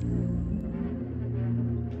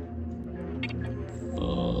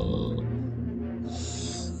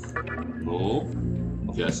 No.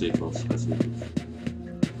 Okay, I save first. I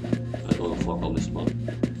don't wanna fuck up this part.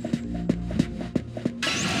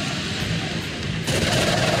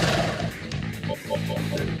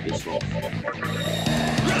 Then piss off.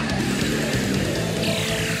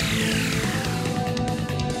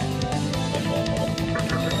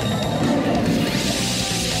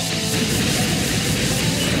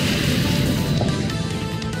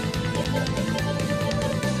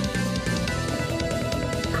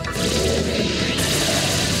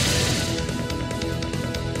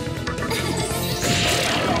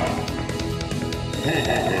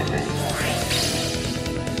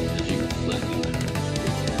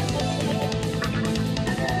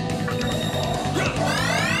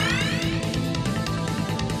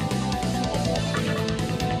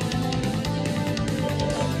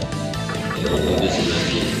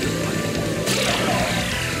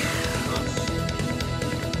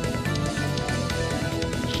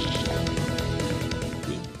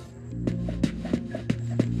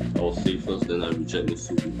 I'll save first, then I reject the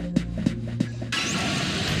Subi.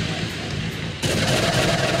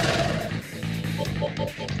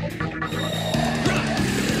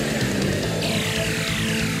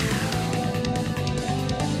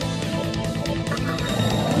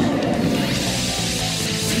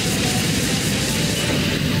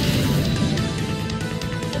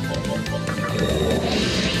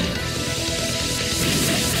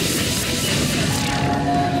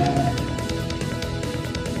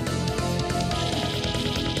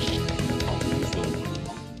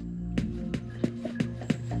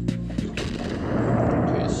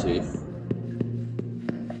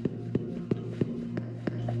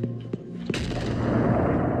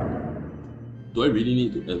 Do I really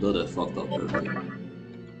need to enter that fucked up pyramid?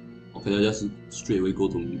 Or can I just straight away go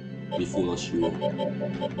to Mifuna Shiro? I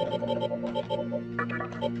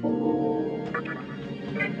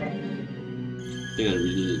think I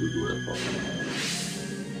really need to do that part.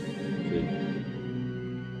 Okay.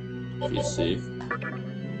 Okay, save.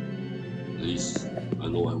 At least I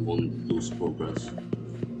know I won't lose progress.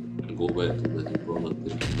 And go back to the brother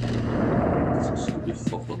thing. It's a stupid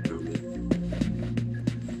fucked up pyramid.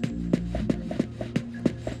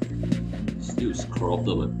 It's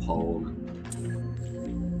corrupted by power, man.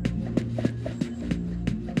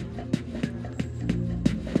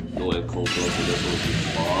 No encounter, so that's going to be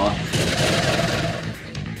far.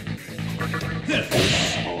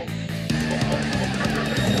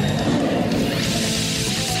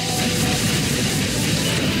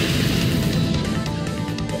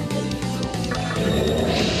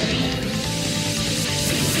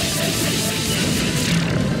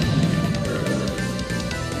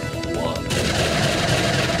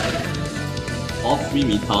 All three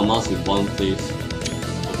Mitamas in one place.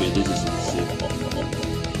 Okay, this is insane.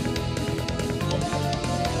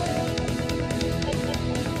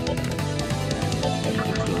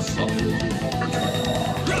 It's gonna suck, legit.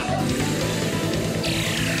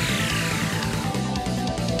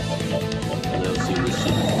 I've never seen this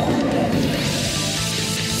shit before.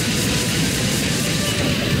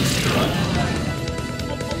 Right.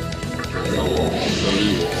 So,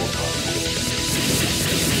 slowly walk.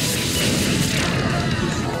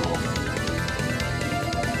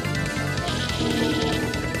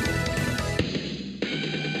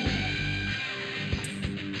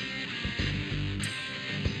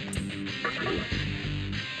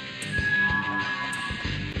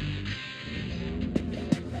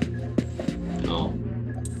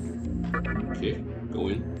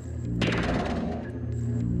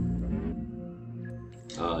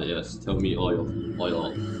 Yes, tell me all your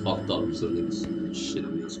fucked up reasonings. Shit,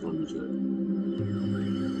 I'm just gonna reject.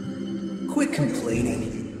 Quit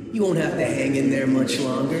complaining. You won't have to hang in there much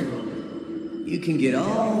longer. You can get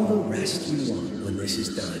all the rest you want when this is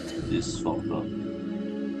done. This is fucked up.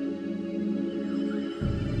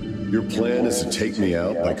 Your plan is to take me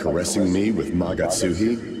out by caressing me with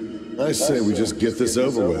Magatsuhi? I say we just get this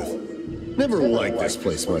over with. Never liked this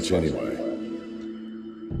place much anyway.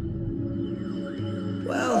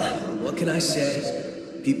 Well, what can I say?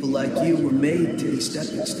 People like you were made to be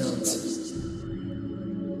stepping stones.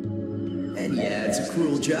 And yeah, it's a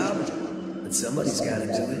cruel job, but somebody's gotta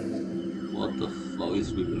do it. What the fuck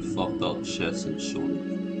is with the fucked up chest and shoulder?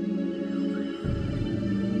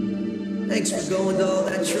 Thanks for going to all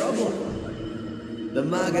that trouble. The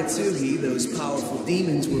Magatsugi those powerful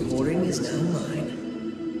demons were hoarding is now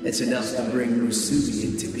mine. It's enough to bring Musubi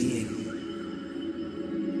into being.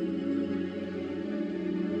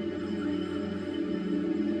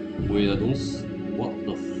 Wait, I don't. What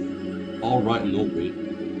the? Alright, no wait.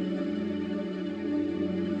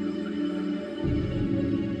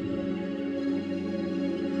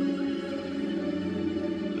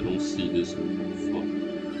 I don't see this. Fuck.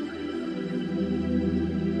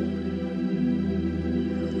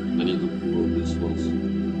 I need to pull this once.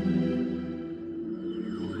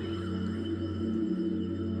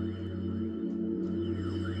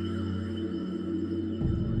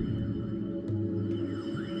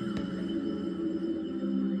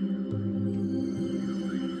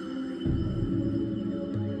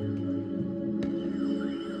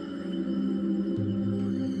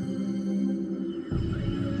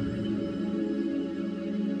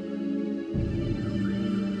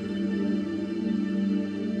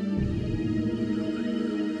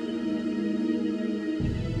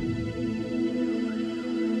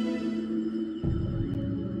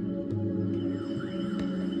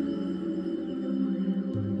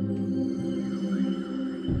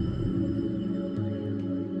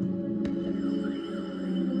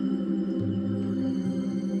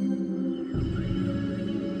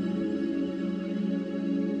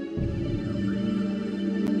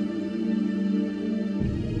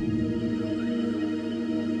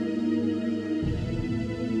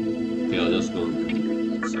 Okay, I'll just go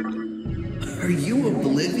in a second. Are you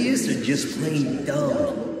oblivious or just plain dumb?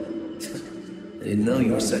 I didn't know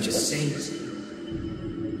you were such a saint.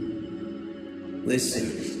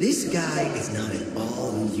 Listen, this guy is not at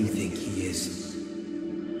all who you think he is.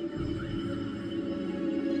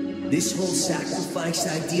 This whole sacrifice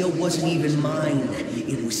idea wasn't even mine,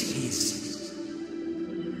 it was his.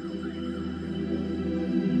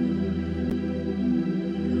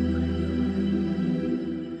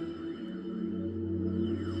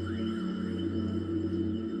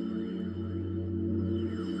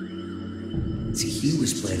 See, he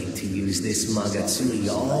was planning to use this Magatsugi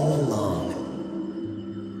all along.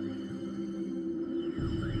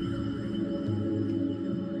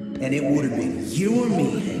 And it would have been you or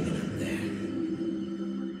me hanging up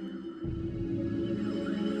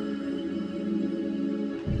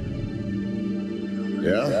there.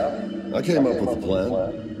 Yeah? I came up with a plan.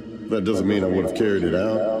 That doesn't mean I would have carried it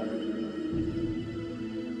out.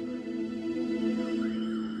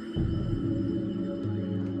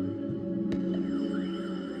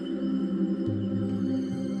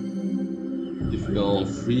 If you are on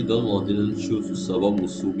freedom or didn't choose to survive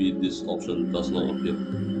Musubi, this option does not appear.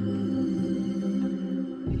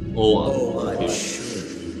 Oh, I'm okay. sure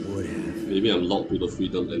you would have. Maybe I'm locked to the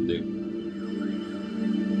freedom ending.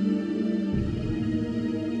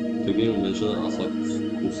 The game mentioned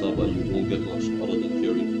Asakusa, but you won't get much other than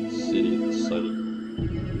hearing city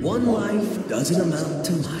silent. One life doesn't amount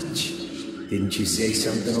to much. Didn't you say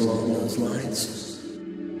something along those lines?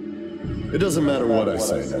 It doesn't matter what I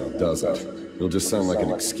say now, does it? It'll just sound like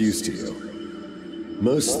an excuse to you.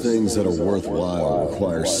 Most things that are worthwhile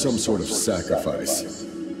require some sort of sacrifice.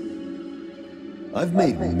 I've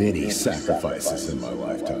made many sacrifices in my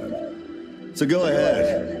lifetime. So go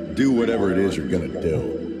ahead, do whatever it is you're gonna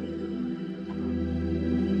do.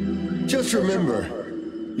 Just remember,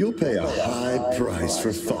 you'll pay a high price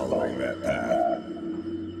for following that path.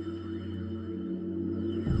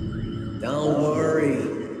 Don't worry.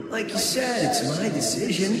 Like you said, it's my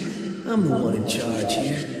decision. I'm the one in charge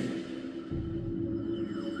here.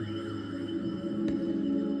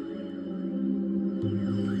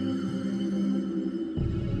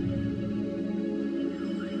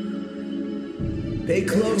 Pay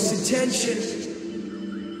close attention.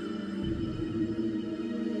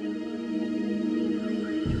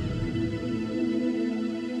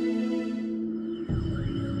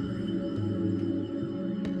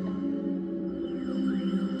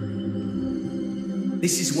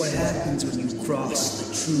 This is what happens when you cross the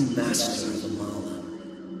true master of Amala.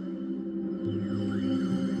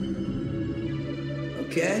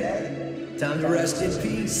 Okay? Time to rest in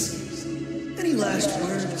peace. Any last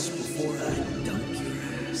words before I dunk your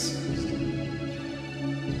ass?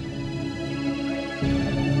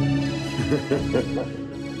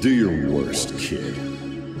 Do your worst, kid.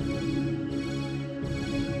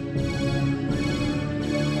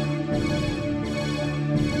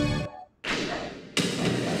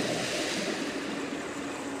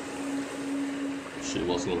 Shit,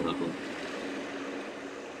 what's gonna happen?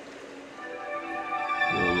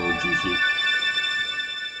 No, GG.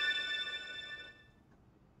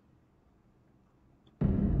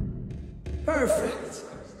 Perfect.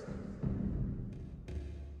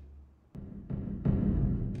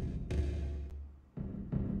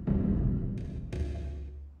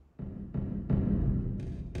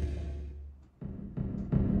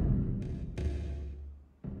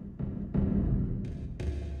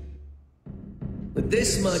 With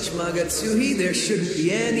this much Magatsuhi, there shouldn't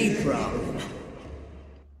be any problem.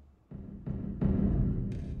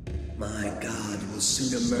 My god will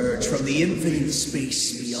soon emerge from the infinite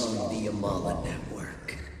space beyond the Amala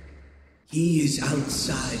network. He is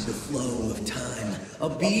outside the flow of time, a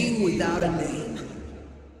being without a name.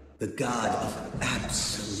 The god of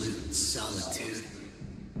absolute solitude.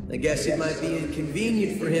 I guess it might be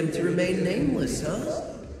inconvenient for him to remain nameless, huh?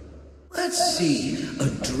 Let's see, a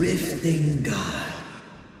drifting god.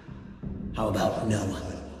 How about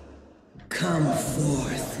Noah? Come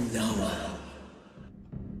forth, Noah.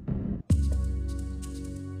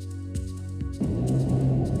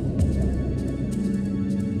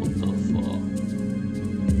 What the fuck?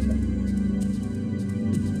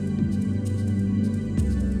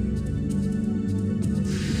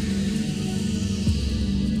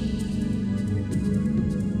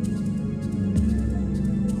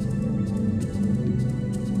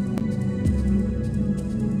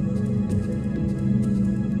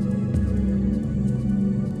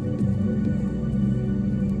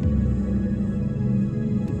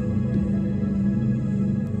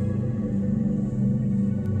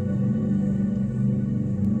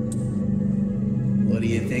 What do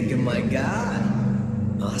you think of my god?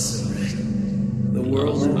 Awesome, right? The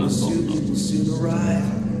world in pursuit will soon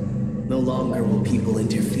arrive. No longer will people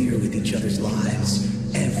interfere with each other's lives.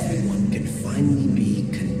 Everyone can finally be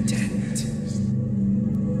content.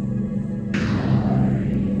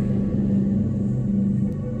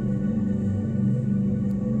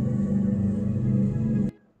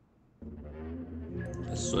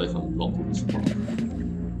 I swear if I'm locked in this spot.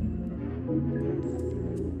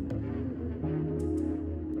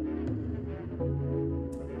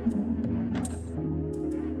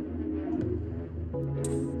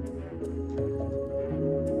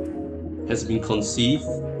 Has been conceived.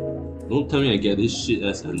 Don't tell me I get this shit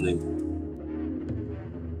as ending.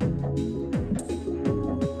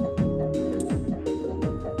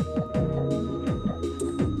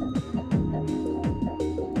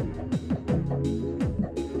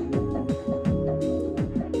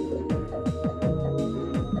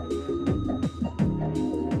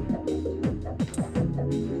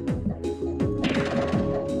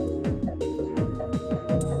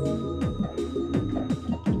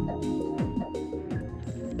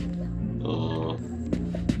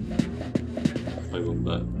 If I go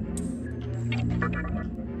back.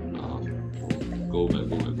 Go back.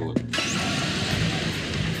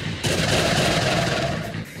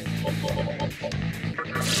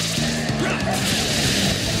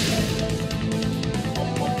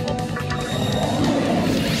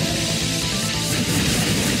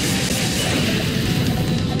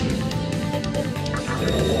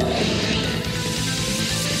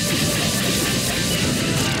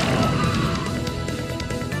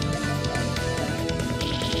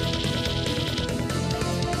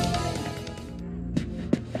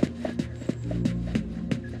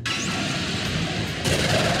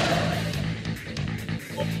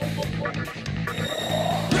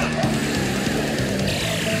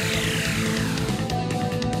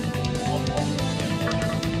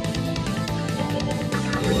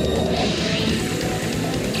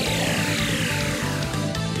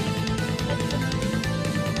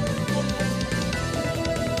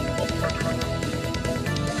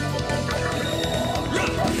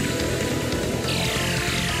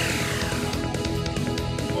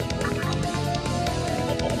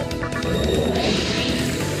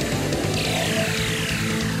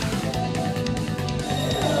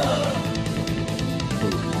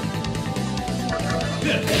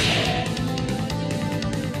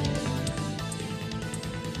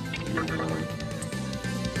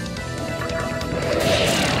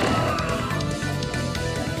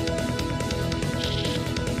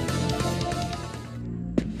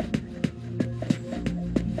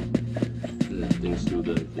 Things do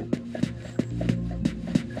that thing.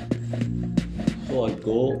 So I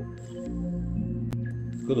go.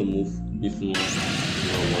 Gotta move if not.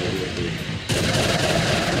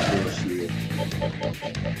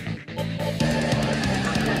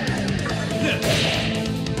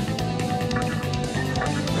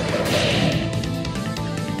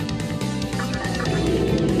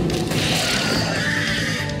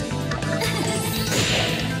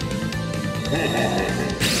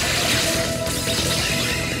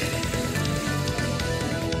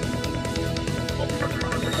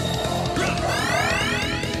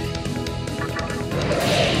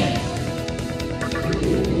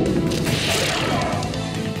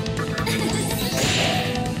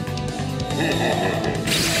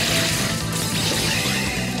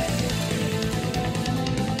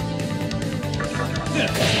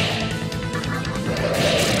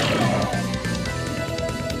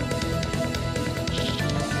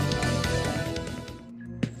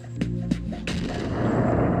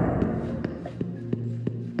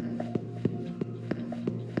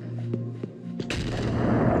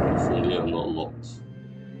 Hopefully I'm not locked.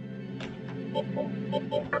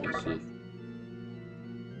 Let's see.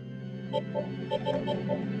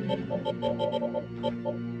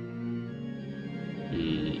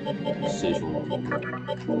 Safe on.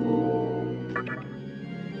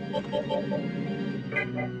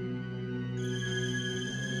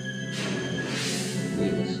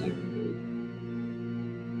 Wait a second.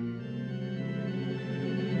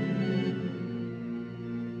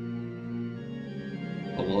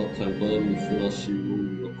 Amala Temple, Mufuna Shiru,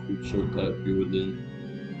 a creature type building,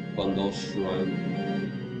 Bandal Shrine,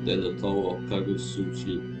 then the Tower of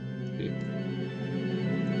Kagosuchi. Okay.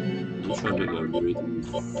 I'm trying to make my way to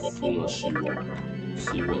Mufuna Shiru,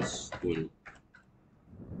 see what's going on.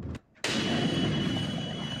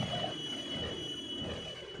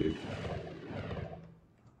 Okay.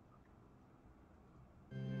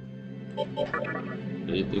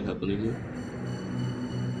 Anything happening here?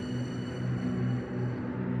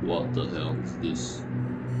 What the hell is this?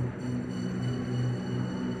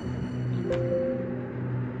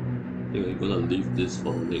 I think I'm gonna leave this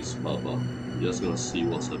for the next part, but I'm just gonna see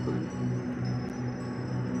what's happening.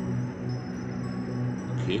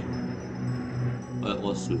 Okay. That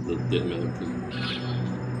was with the dead mannequin.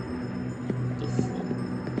 What the fuck?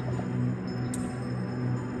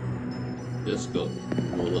 Just got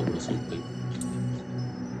rolled up or something.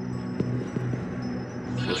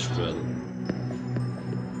 First straddle.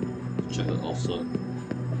 Check it outside.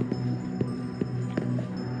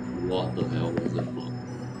 What the hell was that block?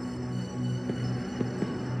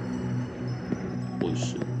 Holy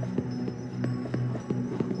shit.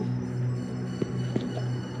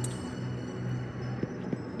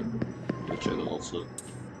 Check it outside.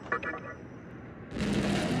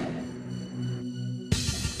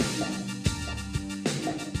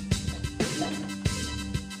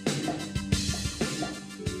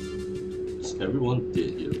 Is everyone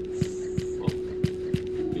dead here? Fuck.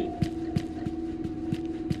 Okay.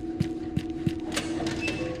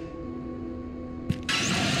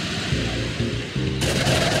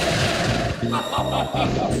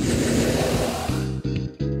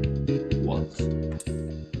 What?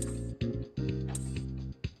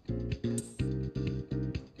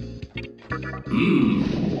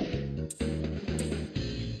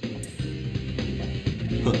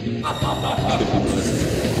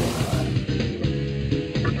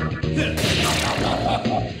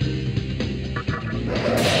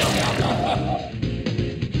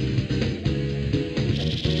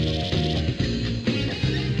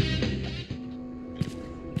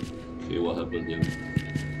 Okay, what happened here?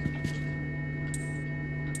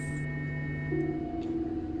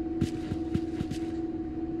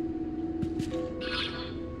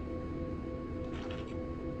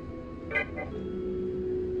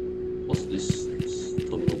 What's this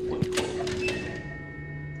terminal point called?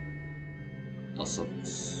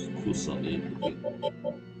 Asakusa A.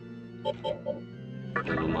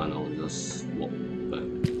 Never mind, I'll just walk back.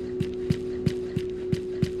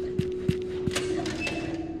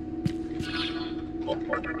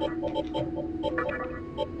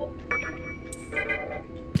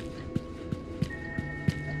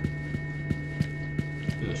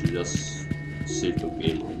 I should just save the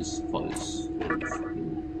game on this part is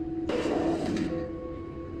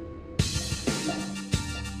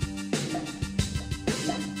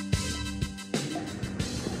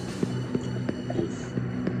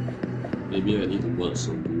maybe I need to work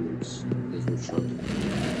some rules. Let's go try.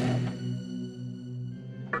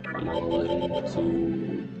 Amala to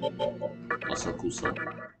Asakusa. I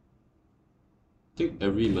think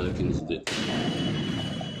every mannequin is dead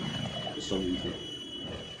for some reason.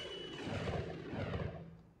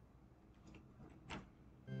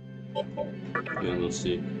 Okay, I'm gonna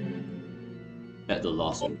say at the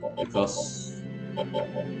last one because I'm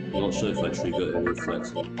not sure if I triggered any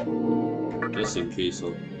flags. Just in case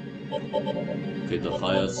of. Okay, the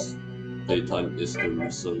highest playtime is the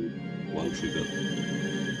recent one triggered.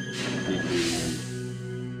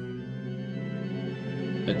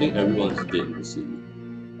 I think everyone's dead in the city.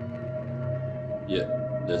 Yeah,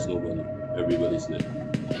 there's nobody. Everybody's dead.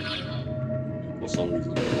 For some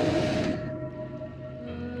reason.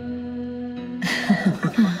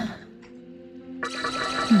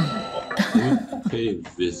 Let me pay a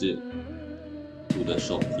visit to the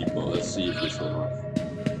shopkeeper. Let's see if he's alive.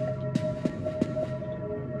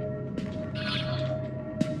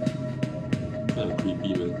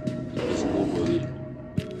 demon invisible bully.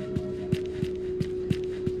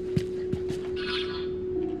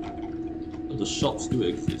 But the shop still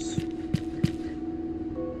exists.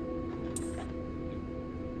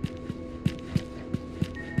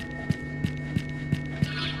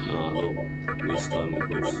 Nah, no. Waste time with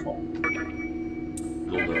those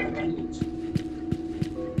low-level demons.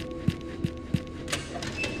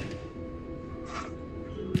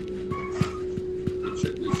 Let's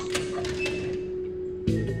check this.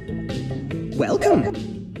 Welcome.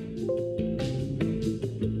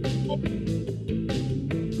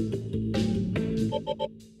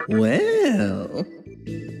 Well,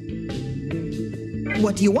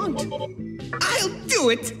 what do you want? I'll do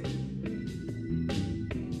it!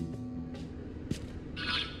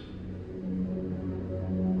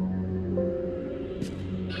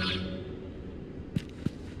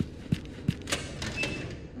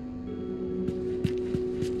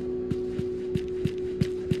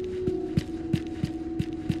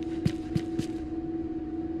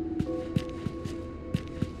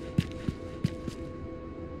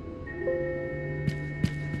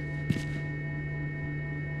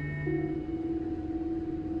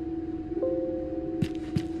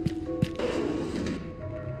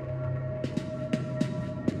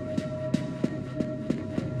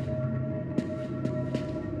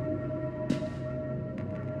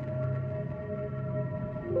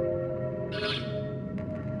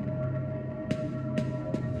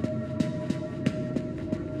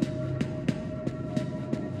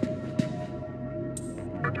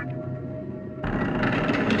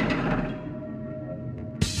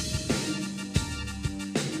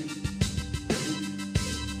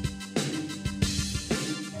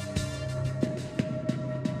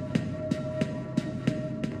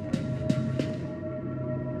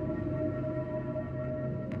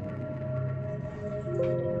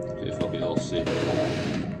 Okay, fuck it, I'll see.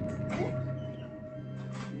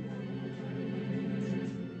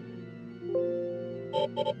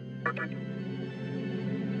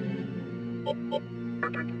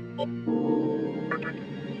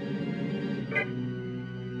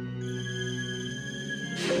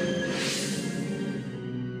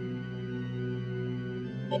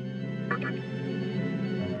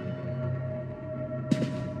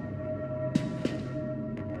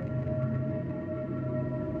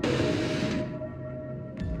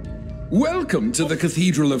 Welcome to the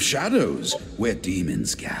Cathedral of Shadows, where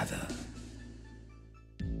demons gather.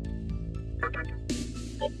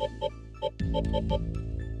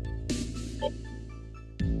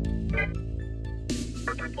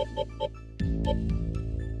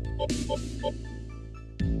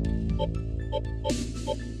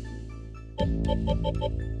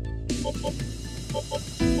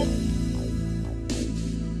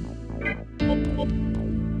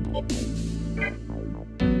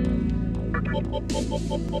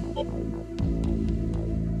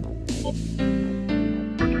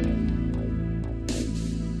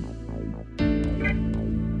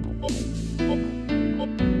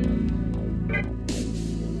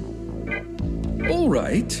 All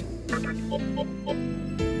right.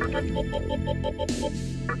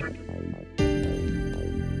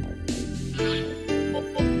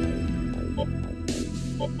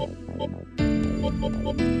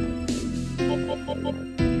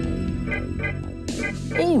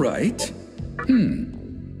 All right.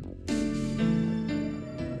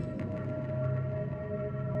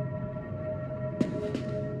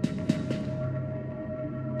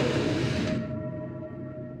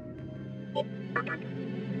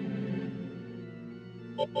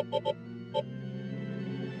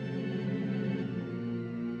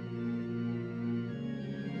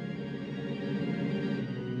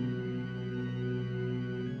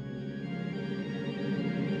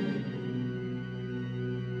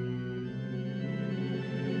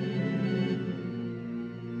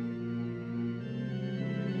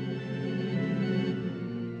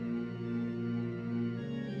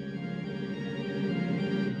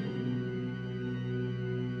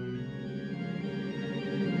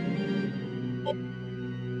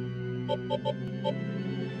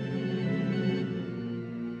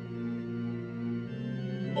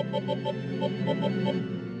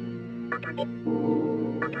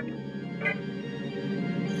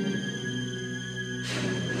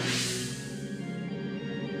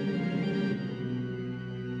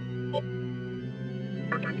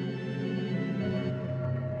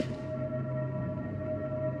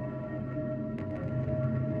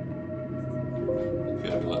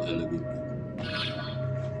 Okay, I got enemy.